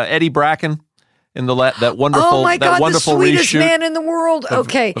here. Eddie Bracken in that wonderful, oh my God, that wonderful the sweetest reshoot man in the world.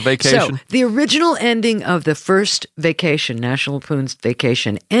 Okay, Vacation. So the original ending of the first Vacation, National Lampoon's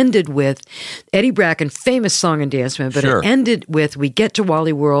Vacation, ended with Eddie Bracken, famous song and dance man, but Sure. it ended with, we get to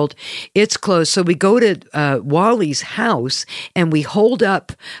Wally World, it's closed, so we go to Wally's house and we hold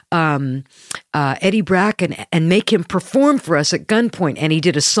up Eddie Bracken and make him perform for us at gunpoint. And he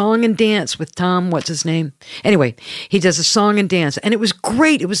did a song and dance with Tom, what's his name? Anyway, he does a song and dance, and it was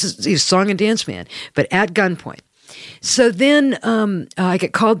great. He was a song and dance man, but at gunpoint. So then I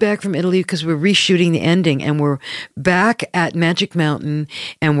get called back from Italy because we're reshooting the ending, and we're back at Magic Mountain,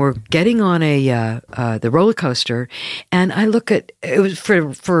 and we're getting on the roller coaster, and I look at, it was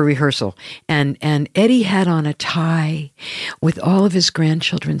for a rehearsal, and Eddie had on a tie with all of his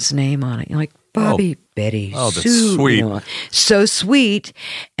grandchildren's name on it, like Bobby, Betty, oh, that's Sue, sweet. So sweet.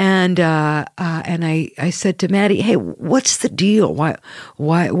 And I said to Maddie, "Hey, what's the deal? Why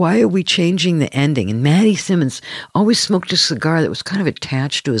are we changing the ending?" And Maddie Simmons always smoked a cigar that was kind of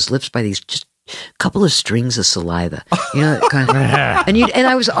attached to his lips by these just couple of strings of saliva, kind of, and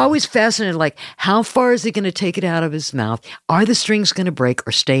I was always fascinated, like, how far is he going to take it out of his mouth? Are the strings going to break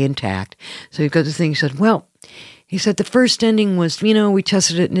or stay intact? So he got the thing. He said, the first ending was, we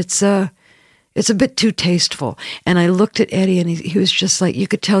tested it, and it's a bit too tasteful. And I looked at Eddie, and he was just like, you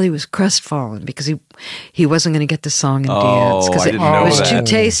could tell he was crestfallen because he wasn't going to get the song and dance because it was too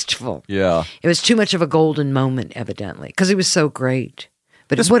tasteful. Yeah. It was too much of a golden moment, evidently, because it was so great.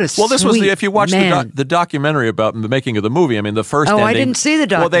 But what a Well, this was if you watch man. the documentary about the making of the movie. I mean, the first. ending, I didn't see the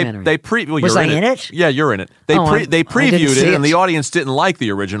documentary. Well, Was you're I in it? Yeah, you're in it. They didn't previewed see it, and it. the audience didn't like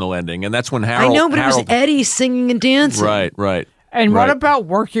the original ending, and that's when Harold. I know, but it was Harold, Eddie singing and dancing. Right. And Right. what about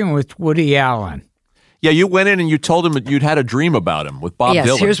working with Woody Allen? Yeah, you went in and you told him that you'd had a dream about him with Bob Yes,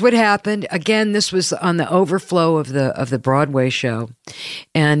 Dylan. here's what happened. Again, this was on the overflow of the Broadway show,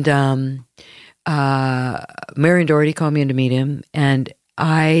 and Marion Doherty called me in to meet him, and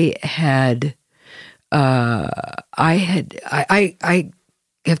I have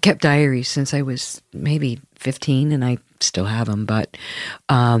kept diaries since I was maybe 15, and I still have them. But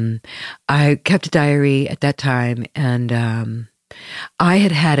I kept a diary at that time, and I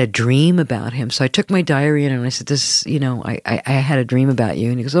had a dream about him. So I took my diary in and I said, "This, I had a dream about you."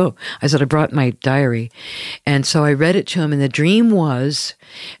 And he goes, "Oh." I said, "I brought my diary." And so I read it to him, and the dream was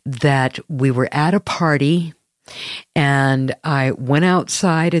that we were at a party. And I went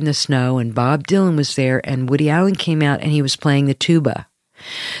outside in the snow, and Bob Dylan was there, and Woody Allen came out, and he was playing the tuba.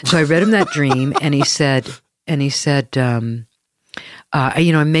 So I read him that dream, and he said,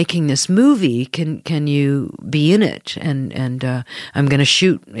 I'm making this movie. Can you be in it? And I'm going to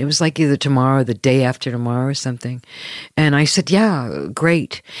shoot. It was like either tomorrow or the day after tomorrow or something. And I said, yeah,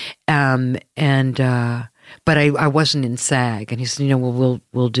 great. But I wasn't in SAG, and he said,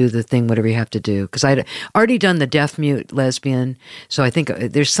 we'll do the thing, whatever you have to do, because I'd already done the deaf mute lesbian, so I think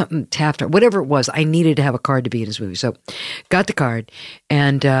there's something Taft, whatever it was, I needed to have a card to be in his movie, so got the card,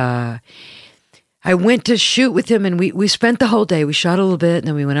 and I went to shoot with him, and we spent the whole day. We shot a little bit, and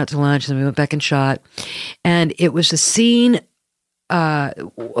then we went out to lunch, and then we went back and shot, and it was a scene.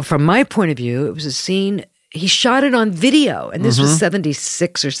 From my point of view, it was a scene. He shot it on video, and this was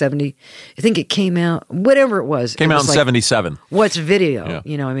 76 or 70. I think it came out, whatever it was. Came it out was in like, 77. What's video?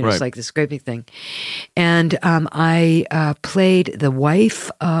 Yeah. It was like this great big thing. And I played the wife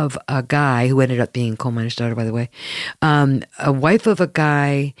of a guy who ended up being Coal Miner's Daughter, by the way. A wife of a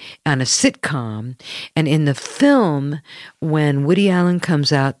guy on a sitcom. And in the film, when Woody Allen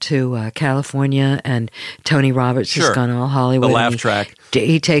comes out to California and Tony Roberts has gone all Hollywood. The laugh track.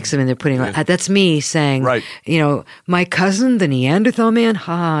 He takes him, and they're putting that's me saying, right. My cousin, the Neanderthal man,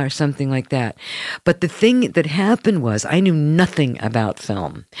 or something like that. But the thing that happened was I knew nothing about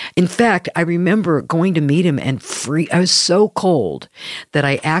film. In fact, I remember going to meet him and I was so cold that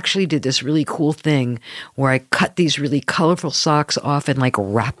I actually did this really cool thing where I cut these really colorful socks off and like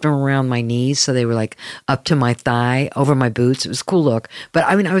wrapped them around my knees so they were like up to my thigh, over my boots. It was a cool look. But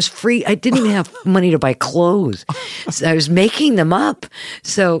I mean, I was free. I didn't even have money to buy clothes. So I was making them up.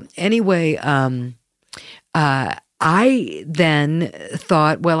 So anyway, I then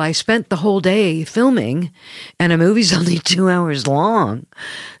thought, well, I spent the whole day filming, and a movie's only 2 hours long.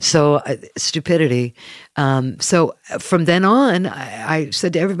 So stupidity. So from then on, I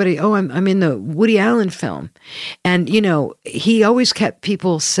said to everybody, "Oh, I'm in the Woody Allen film," and he always kept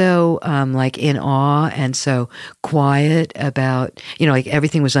people so like in awe and so quiet about like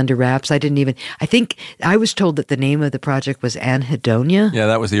everything was under wraps. I think I was told that the name of the project was Anhedonia. Yeah,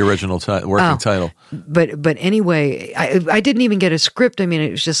 that was the original working title. But anyway, I didn't even get a script. I mean,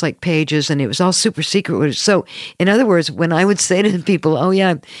 it was just like pages, and it was all super secret. So, in other words, when I would say to people, "Oh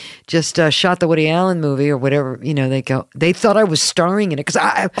yeah, I just shot the Woody Allen movie," or whatever, they thought I was starring in it, because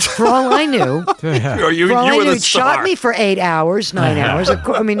for all I knew, you were the he'd shot me for 8 hours, 9 hours. Of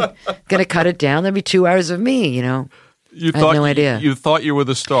course, I mean, gonna cut it down. That'd be 2 hours of me, You I thought had no idea. You thought you were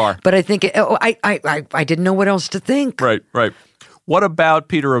the star, but I think I didn't know what else to think. Right. What about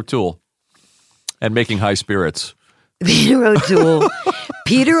Peter O'Toole and Making High Spirits? Peter O'Toole.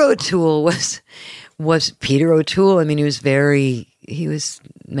 Peter O'Toole was Peter O'Toole. I mean, he was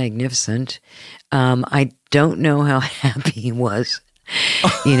magnificent. I don't know how happy he was,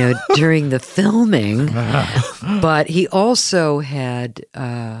 during the filming, but he also had,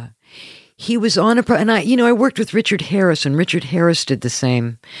 he was on and I worked with Richard Harris, and Richard Harris did the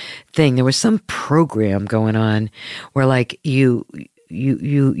same thing. There was some program going on where like you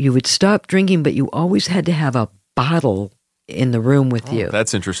would stop drinking, but you always had to have a bottle in the room with you.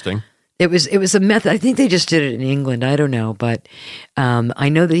 That's interesting. It was a method. I think they just did it in England. I don't know, but I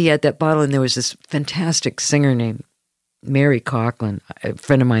know that he had that bottle, and there was this fantastic singer named Mary Coughlin, a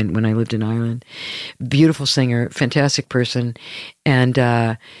friend of mine when I lived in Ireland. Beautiful singer, fantastic person,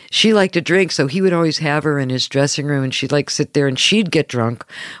 and she liked to drink, so he would always have her in his dressing room, and she'd like sit there, and she'd get drunk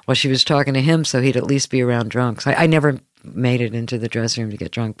while she was talking to him, so he'd at least be around drunks. I never made it into the dressing room to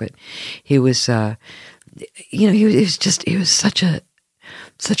get drunk, but he was, he was such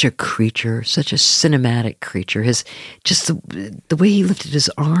a creature, such a cinematic creature. The way he lifted his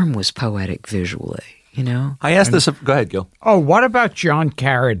arm was poetic visually. you know? I asked this. Go ahead, Gil. Oh, what about John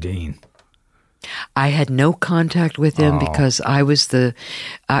Carradine? I had no contact with him because I was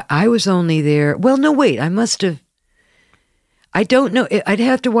I was only there. Well, no, wait, I must have. I don't know. I'd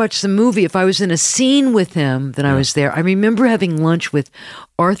have to watch the movie. If I was in a scene with him, then I was there. I remember having lunch with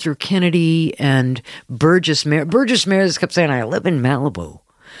Arthur Kennedy and Burgess Meredith. Burgess Meredith kept saying, I live in Malibu.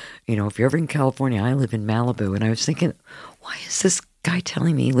 You know, if you're ever in California, I live in Malibu. And I was thinking, why is this guy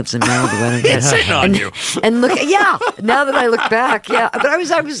telling me he lives in Malibu? I don't get it. on you. And look, now that I look back, but I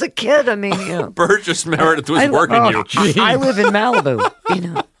was a kid. I mean, you know. Burgess Meredith was working you. I live in Malibu, you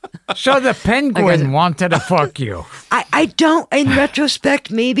know. So the penguin wanted to fuck you. I don't, in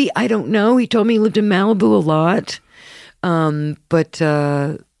retrospect, maybe, I don't know. He told me he lived in Malibu a lot. But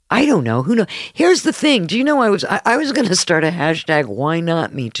I don't know. Who knows? Here's the thing. Do you know I was going to start a hashtag, why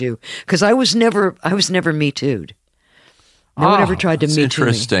not me too? Because I was never Me Too'd. No one ever tried to Me Too me.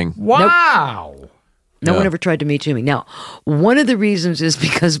 Interesting. Wow. No one ever tried to Me Too me. Now, one of the reasons is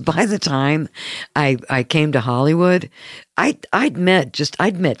because by the time I came to Hollywood, I'd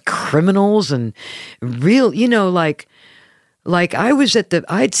met criminals and real, you know, like I was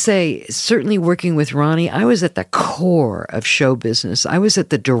I'd say certainly working with Ronnie, I was at the core of show business. I was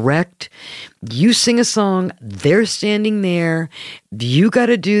at the direct, you sing a song, they're standing there, you got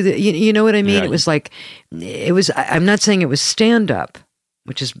to do you know what I mean? Yeah. It was like, I'm not saying it was stand up,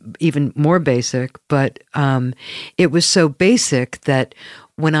 which is even more basic, but it was so basic that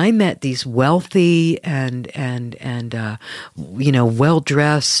when I met these wealthy and you know,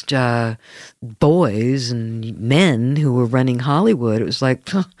 well-dressed boys and men who were running Hollywood, it was like,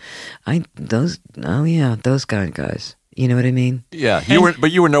 those guys. You know what I mean? Yeah,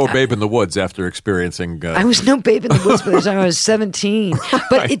 you were no babe in the woods after experiencing. I was no babe in the woods by the time I was 17.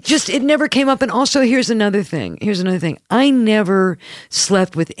 But it never came up. And also, here's another thing. I never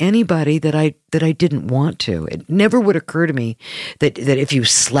slept with anybody that I didn't want to. It never would occur to me that if you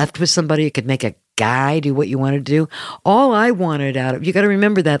slept with somebody, it could make a guy do what you wanted to do. All I wanted out of, you got to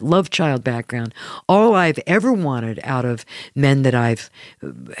remember that love child background. All I've ever wanted out of men that I've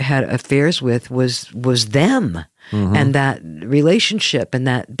had affairs with was them. Mm-hmm. And that relationship and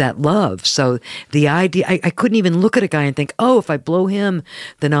that love. So the idea, I couldn't even look at a guy and think, oh, if I blow him,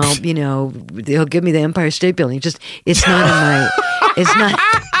 then I'll, you know, he'll give me the Empire State Building. It's not.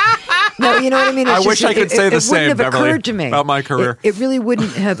 No, you know what I mean? I wish I could say the same, It wouldn't have occurred to me. About my career. It really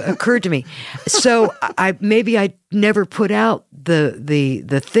wouldn't have occurred to me. So I never put out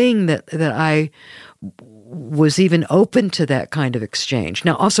the thing that I was even open to that kind of exchange.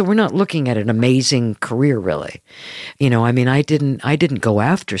 Now, also, we're not looking at an amazing career, really. You know, I mean, I didn't go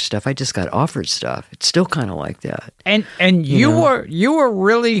after stuff. I just got offered stuff. It's still kind of like that. And you were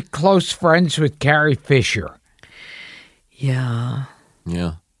really close friends with Carrie Fisher. Yeah.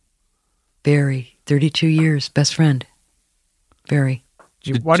 Yeah. Very. 32 years, best friend. Very.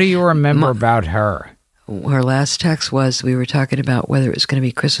 What do you remember about her? Her last text was, we were talking about whether it was going to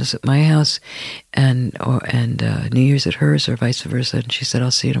be Christmas at my house and New Year's at hers or vice versa. And she said,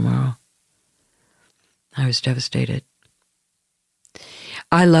 I'll see you tomorrow. I was devastated.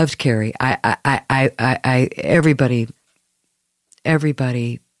 I loved Carrie.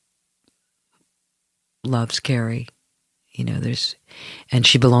 Everybody loves Carrie. You know, and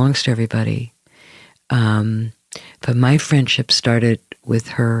she belongs to everybody. But my friendship started with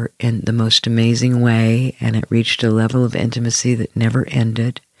her in the most amazing way, and it reached a level of intimacy that never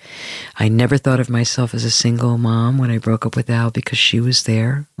ended. I never thought of myself as a single mom when I broke up with Al because she was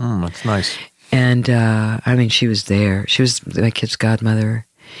there. That's nice. And, I mean, she was there. She was my kid's godmother.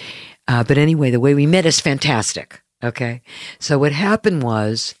 But anyway, the way we met is fantastic, okay? So what happened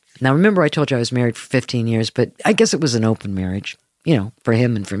was, now remember I told you I was married for 15 years, but I guess it was an open marriage, you know, for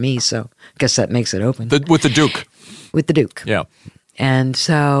him and for me, so I guess that makes it open. With the Duke. With the Duke. Yeah. And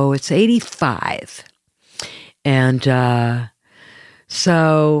so it's 85. And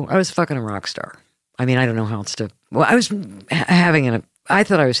so I was fucking a rock star. I mean, I don't know how else to... Well, I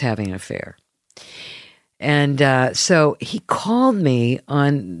thought I was having an affair. And so he called me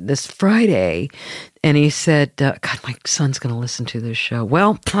on this Friday, and he said, God, my son's going to listen to this show.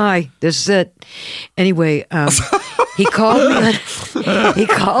 Well, hi, this is it. Anyway, he called me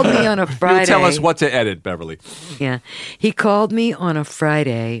on a Friday. You tell us what to edit, Beverly. Yeah. He called me on a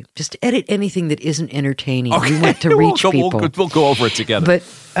Friday. Just edit anything that isn't entertaining. Okay. We want to reach people. We'll go over it together. But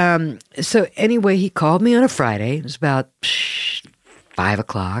so anyway, he called me on a Friday. It was about 5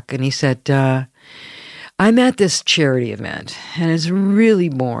 o'clock. And he said, I'm at this charity event, and it's really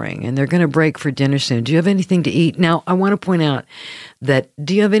boring, and they're going to break for dinner soon. Do you have anything to eat? Now, I want to point out that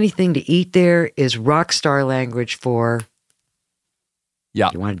do you have anything to eat there is rock star language for...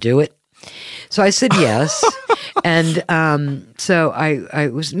 Yeah. You want to do it? So I said yes. And so I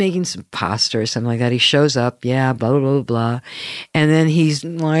was making some pasta or something like that. He shows up, blah, blah, blah, blah. And then he's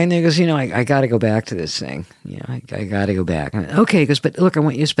lying there, goes, I got to go back to this thing. I got to go back. I'm like, okay, he goes, but look, I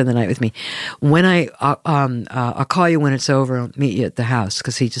want you to spend the night with me. When I'll call you when it's over. I'll meet you at the house,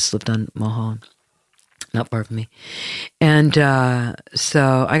 because he just lived on Mulholland, not far from me. And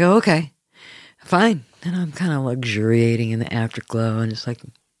so I go, okay, fine. And I'm kind of luxuriating in the afterglow, and it's like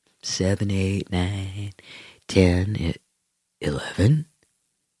 7, 8, 9, 10, 11,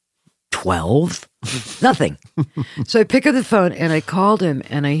 12, nothing. So I pick up the phone and I called him,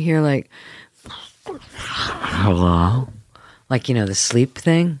 and I hear like, hello? Like, the sleep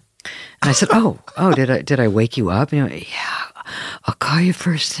thing. And I said, oh, did I wake you up? And yeah, I'll call you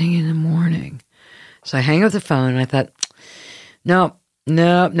first thing in the morning. So I hang up the phone, and I thought, no.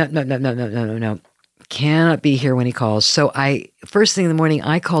 Cannot be here when he calls. So first thing in the morning,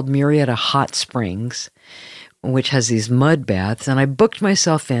 I called Murrieta Hot Springs, which has these mud baths, and I booked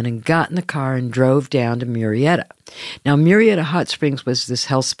myself in and got in the car and drove down to Murrieta. Now, Murrieta Hot Springs was this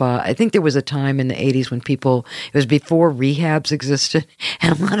health spa. I think there was a time in the 80s when it was before rehabs existed,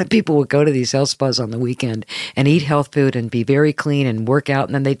 and a lot of people would go to these health spas on the weekend and eat health food and be very clean and work out,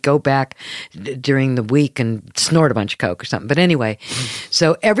 and then they'd go back during the week and snort a bunch of coke or something. But anyway,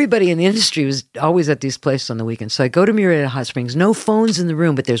 so everybody in the industry was always at these places on the weekend. So I go to Murrieta Hot Springs, no phones in the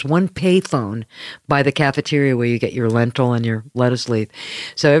room, but there's one pay phone by the cafeteria where you get your lentil and your lettuce leaf.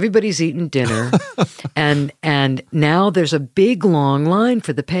 So everybody's eating dinner, and now there's a big long line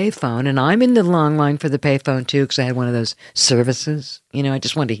for the payphone, and I'm in the long line for the payphone too, because I had one of those services. I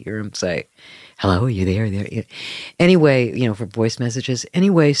just wanted to hear him say, hello, are you there? Anyway, for voice messages.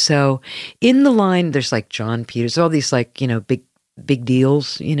 Anyway, so in the line, there's like John Peters, all these like, big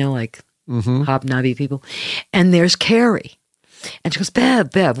deals, like hobnobby people. And there's Carrie. And she goes,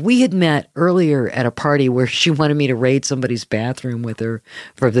 Bev, we had met earlier at a party where she wanted me to raid somebody's bathroom with her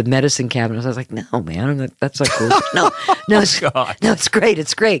for the medicine cabinet. I was like, no, man, that's not cool. No, it's great.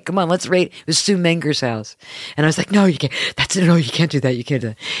 It's great. Come on, let's raid. It was Sue Menger's house. And I was like, no, you can't. No, you can't do that. You can't do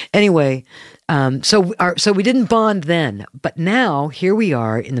that. Anyway, so we didn't bond then, but now here we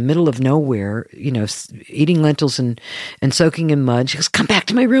are in the middle of nowhere, eating lentils and soaking in mud. She goes, come back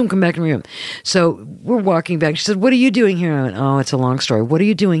to my room. So we're walking back. She said, what are you doing here? I went, oh, it's a long story. What are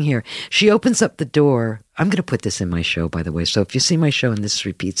you doing here? She opens up the door. I'm going to put this in my show, by the way. So if you see my show and this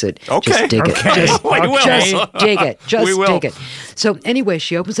repeats it, just dig it. Just dig it. Just dig it. So anyway,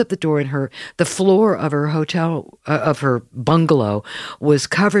 she opens up the door, and the floor of her hotel, of her bungalow, was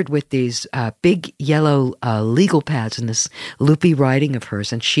covered with these big yellow legal pads and this loopy writing of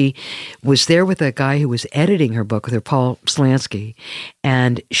hers. And she was there with a guy who was editing her book with her, Paul Slansky,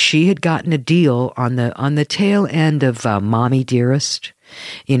 and she had gotten a deal on the tail end of Mommy Dearest.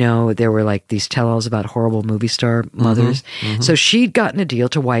 There were like these tell-alls about horrible movie star mothers. So she'd gotten a deal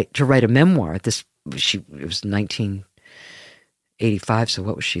to write a memoir. It was 1985. So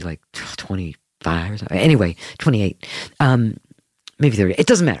what was she, like 25 or something? Anyway, 28. Maybe 30. It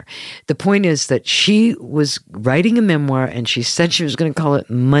doesn't matter. The point is that she was writing a memoir, and she said she was going to call it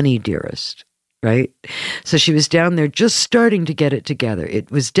Money Dearest. Right? So she was down there just starting to get it together.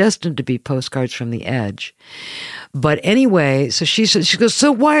 It was destined to be Postcards from the Edge. But anyway, so she goes,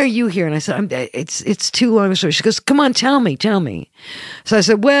 so why are you here? And I said, it's too long a story. She goes, come on, tell me. So I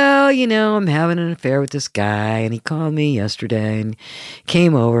said, well, I'm having an affair with this guy, and he called me yesterday and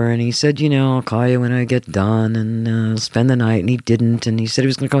came over, and he said, I'll call you when I get done, and spend the night. And he didn't. And he said he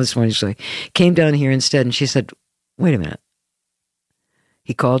was going to call this morning. So I came down here instead. And she said, wait a minute.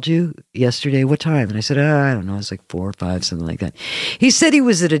 He called you yesterday? What time? And I said, I don't know. It was like 4 or 5, something like that. He said he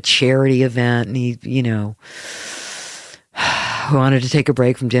was at a charity event, and he, wanted to take a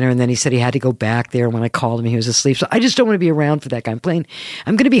break from dinner. And then he said he had to go back there. When I called him, he was asleep. So I just don't want to be around for that guy. I'm going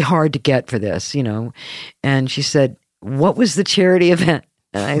to be hard to get for this, And she said, what was the charity event?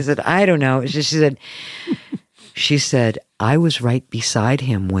 And I said, I don't know. She said, I was right beside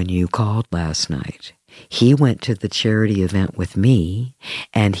him when you called last night. He went to the charity event with me,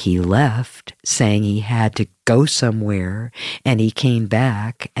 and he left saying he had to go somewhere, and he came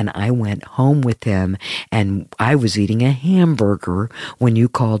back, and I went home with him, and I was eating a hamburger when you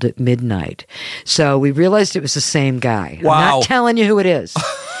called at midnight. So we realized it was the same guy. Wow. I'm not telling you who it is.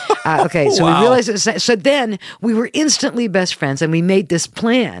 Okay, so we realized it was, so then we were instantly best friends, and we made this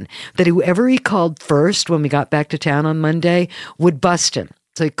plan that whoever he called first when we got back to town on Monday would bust him.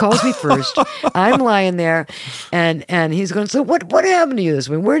 So he calls me first. I'm lying there, and he's going, so what happened to you this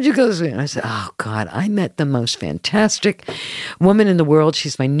week? Where'd you go this week? And I said, oh, God, I met the most fantastic woman in the world.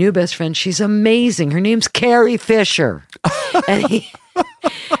 She's my new best friend. She's amazing. Her name's Carrie Fisher. And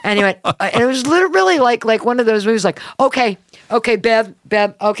Anyway, and it was literally like one of those movies, like, okay, Bev,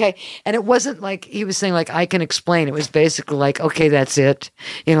 okay. And it wasn't like he was saying, like, I can explain. It was basically like, okay, that's it.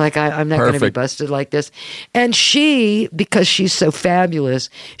 You know, like, I'm not going to be busted like this. And she, because she's so fabulous,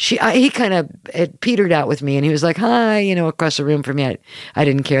 he kind of petered out with me, and he was like, hi, you know, across the room from me. I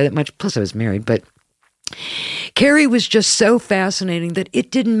didn't care that much. Plus, I was married. But Carrie was just so fascinating that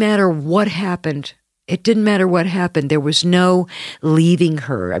it didn't matter what happened. It didn't matter what happened. There was no leaving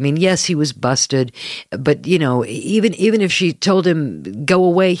her. I mean, yes, he was busted, but, you know, even if she told him go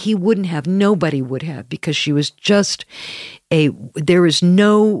away, he wouldn't have. Nobody would have, because she was just there is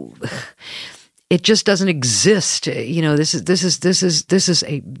no, it just doesn't exist. You know, this is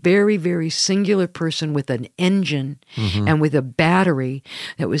a very, very singular person with an engine and with a battery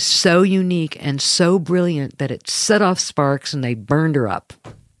that was so unique and so brilliant that it set off sparks and they burned her up.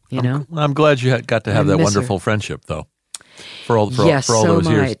 You know, I'm glad you got to have that wonderful friendship, though. For all those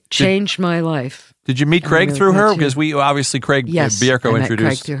years, changed my life. Did you meet Craig through her? Because we obviously Craig Bierko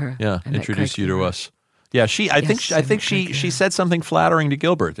introduced Craig through her. Yeah, introduced you to us. Yeah, I think she said something flattering to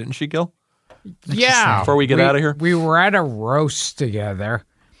Gilbert, didn't she, Gil? Yeah. Before we get out of here, we were at a roast together,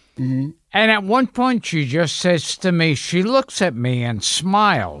 and at one point she just says to me, she looks at me and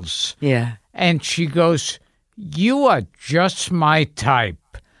smiles. Yeah, and she goes, "You are just my type."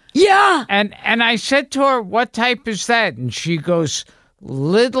 Yeah. And I said to her, what type is that? And she goes,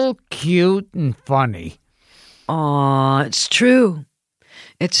 little, cute, and funny. Aw, it's true.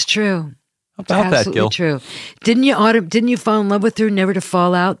 It's true. How about that, Gil? True. Didn't you fall in love with her, never to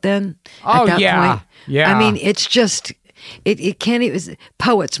fall out then? Oh, at that yeah. point? Yeah. I mean, it's just, it can't even,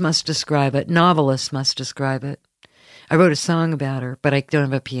 poets must describe it. Novelists must describe it. I wrote a song about her, but I don't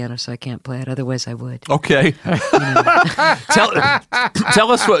have a piano, so I can't play it. Otherwise, I would. Okay. Tell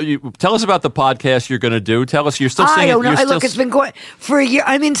us about the podcast you're going to do. Tell us, you're still singing. I don't know. Look, it's been going for a year.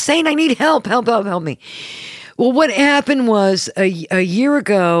 I'm insane. I need help. Help me. Well, what happened was a year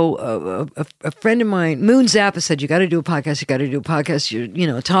ago, a friend of mine, Moon Zappa, said, you got to do a podcast. You got to do a podcast. You're,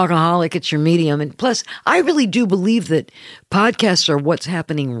 a talkaholic. It's your medium. And plus, I really do believe that podcasts are what's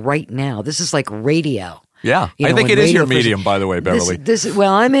happening right now. This is like radio. Yeah, I think it is your medium, by the way, Beverly.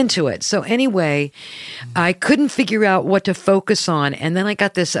 Well, I'm into it. So anyway, I couldn't figure out what to focus on. And then I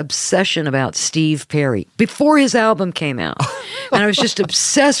got this obsession about Steve Perry before his album came out. And I was just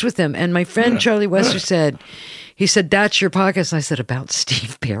obsessed with him. And my friend Charlie Wester said, that's your podcast. And I said, about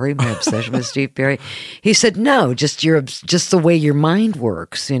Steve Perry, my obsession with Steve Perry. He said, no, just the way your mind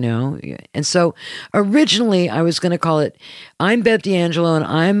works, And so originally I was going to call it, I'm Bev D'Angelo and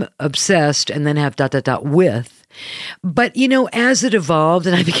I'm obsessed, and then have ... with. But, as it evolved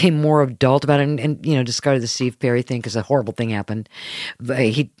and I became more adult about it and discarded the Steve Perry thing because a horrible thing happened.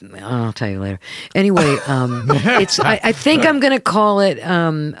 I'll tell you later. Anyway, I think I'm going to call it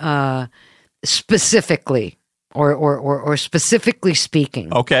specifically. Or specifically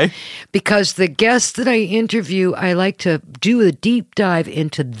speaking. Okay. Because the guests that I interview, I like to do a deep dive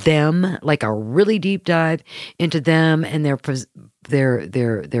into them, like a really deep dive into them and their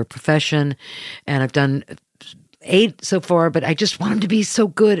profession. And I've done 8 so far, but I just want them to be so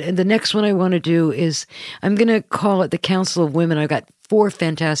good. And the next one I want to do is, I'm going to call it the Council of Women. I've got 4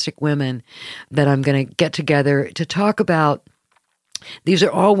 fantastic women that I'm going to get together to talk about. These are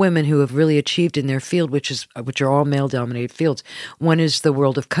all women who have really achieved in their field, which are all male-dominated fields. One is the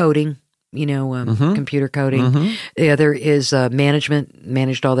world of coding, computer coding. Mm-hmm. The other is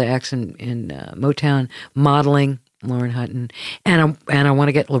managed all the acts in Motown, modeling, Lauren Hutton, and I want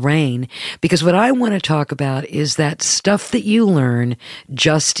to get Lorraine, because what I want to talk about is that stuff that you learn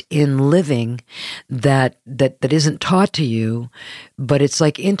just in living that isn't taught to you, but it's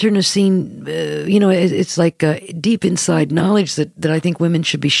like internecine, it's like deep inside knowledge that I think women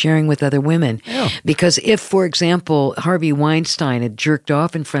should be sharing with other women. Yeah. Because if, for example, Harvey Weinstein had jerked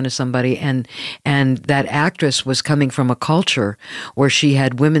off in front of somebody and that actress was coming from a culture where she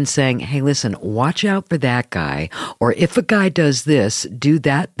had women saying, hey, listen, watch out for that guy, or if a guy does this, do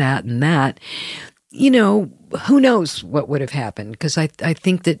that, and that, who knows what would have happened? Because I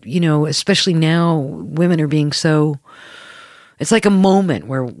think that, especially now, women are being so, it's like a moment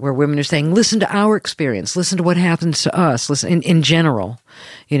where women are saying, listen to our experience, listen to what happens to us, listen in general.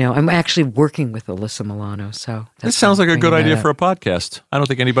 I'm actually working with Alyssa Milano, so. This sounds like a good idea for a podcast. I don't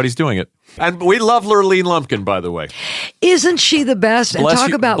think anybody's doing it. And we love Lurleen Lumpkin, by the way. Isn't she the best? And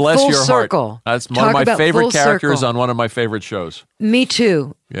talk about Full Circle. That's one of my favorite characters on one of my favorite shows. Me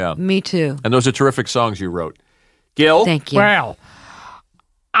too. Yeah. Me too. And those are terrific songs you wrote. Gil? Thank you. Well,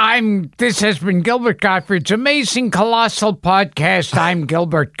 this has been Gilbert Gottfried's Amazing Colossal Podcast. I'm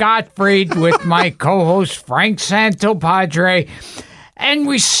Gilbert Gottfried with my co-host Frank Santopadre. And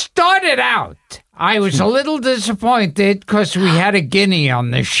we started out. I was a little disappointed because we had a guinea on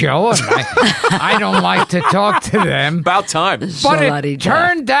the show, and I don't like to talk to them. About time. But it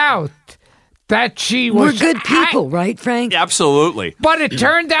turned out that she was... We're good people, right, Frank? Absolutely. But it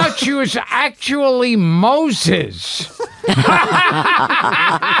turned out she was actually Moses.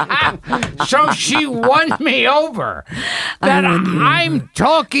 So she won me over. That I'm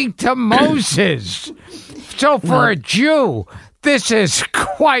talking to Moses. So for a Jew... This is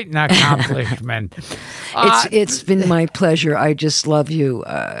quite an accomplishment. It's been my pleasure. I just love you.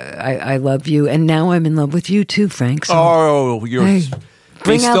 I love you, and now I'm in love with you too, Frank. So, He's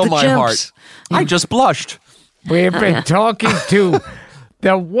still my heart. I just blushed. We have been talking to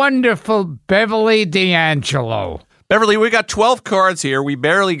the wonderful Beverly D'Angelo. Beverly, we got 12 cards here. We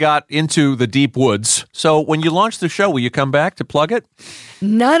barely got into the deep woods. So when you launch the show, will you come back to plug it?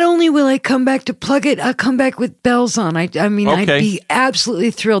 Not only will I come back to plug it, I'll come back with bells on. I mean, Okay. I'd be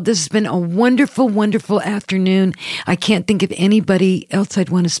absolutely thrilled. This has been a wonderful, wonderful afternoon. I can't think of anybody else I'd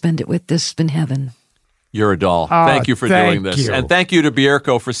want to spend it with. This has been heaven. You're a doll. Thank you for doing this. you. And thank you to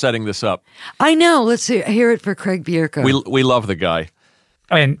Bierko for setting this up. I know. Let's hear it for Craig Bierko. We love the guy.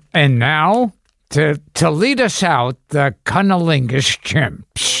 And now, to lead us out, the Cunnilingus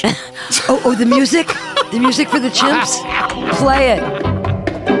Chimps. Oh, the music? The music for the chimps? Play it.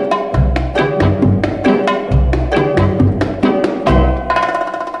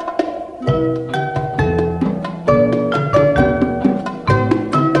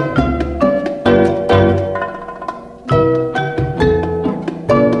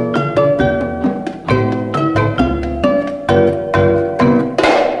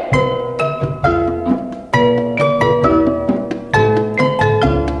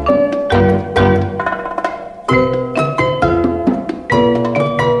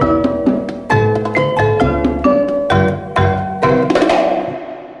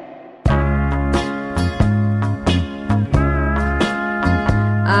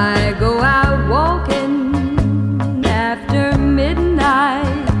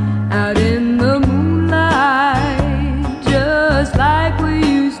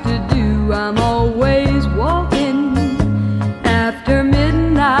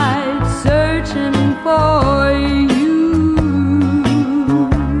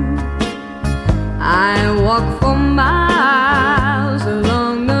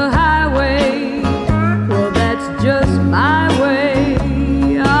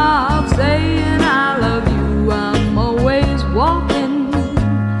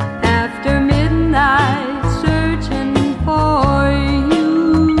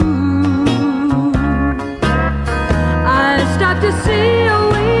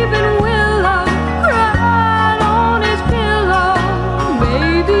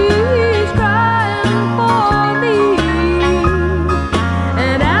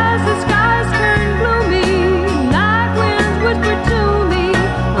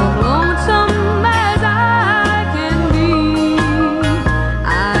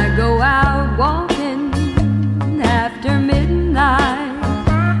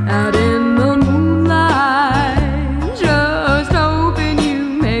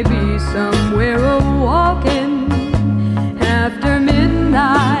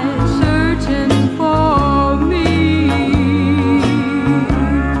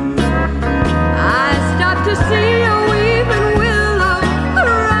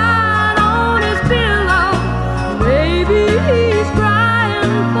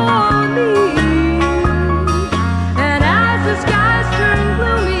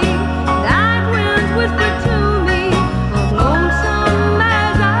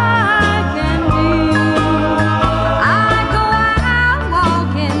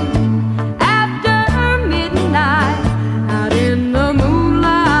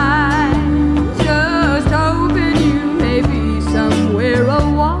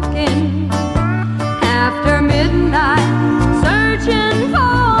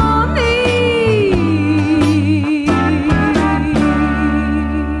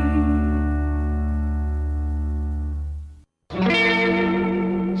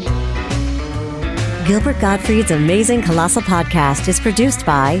 Gilbert Gottfried's Amazing Colossal Podcast is produced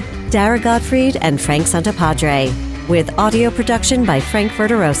by Dara Gottfried and Frank Santopadre, with audio production by Frank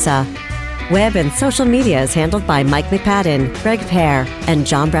Verderosa. Web and social media is handled by Mike McPadden, Greg Pear, and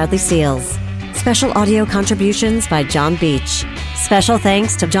John Bradley Seals. Special audio contributions by John Beach. Special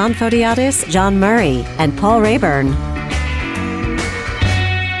thanks to John Fodiatis, John Murray, and Paul Rayburn.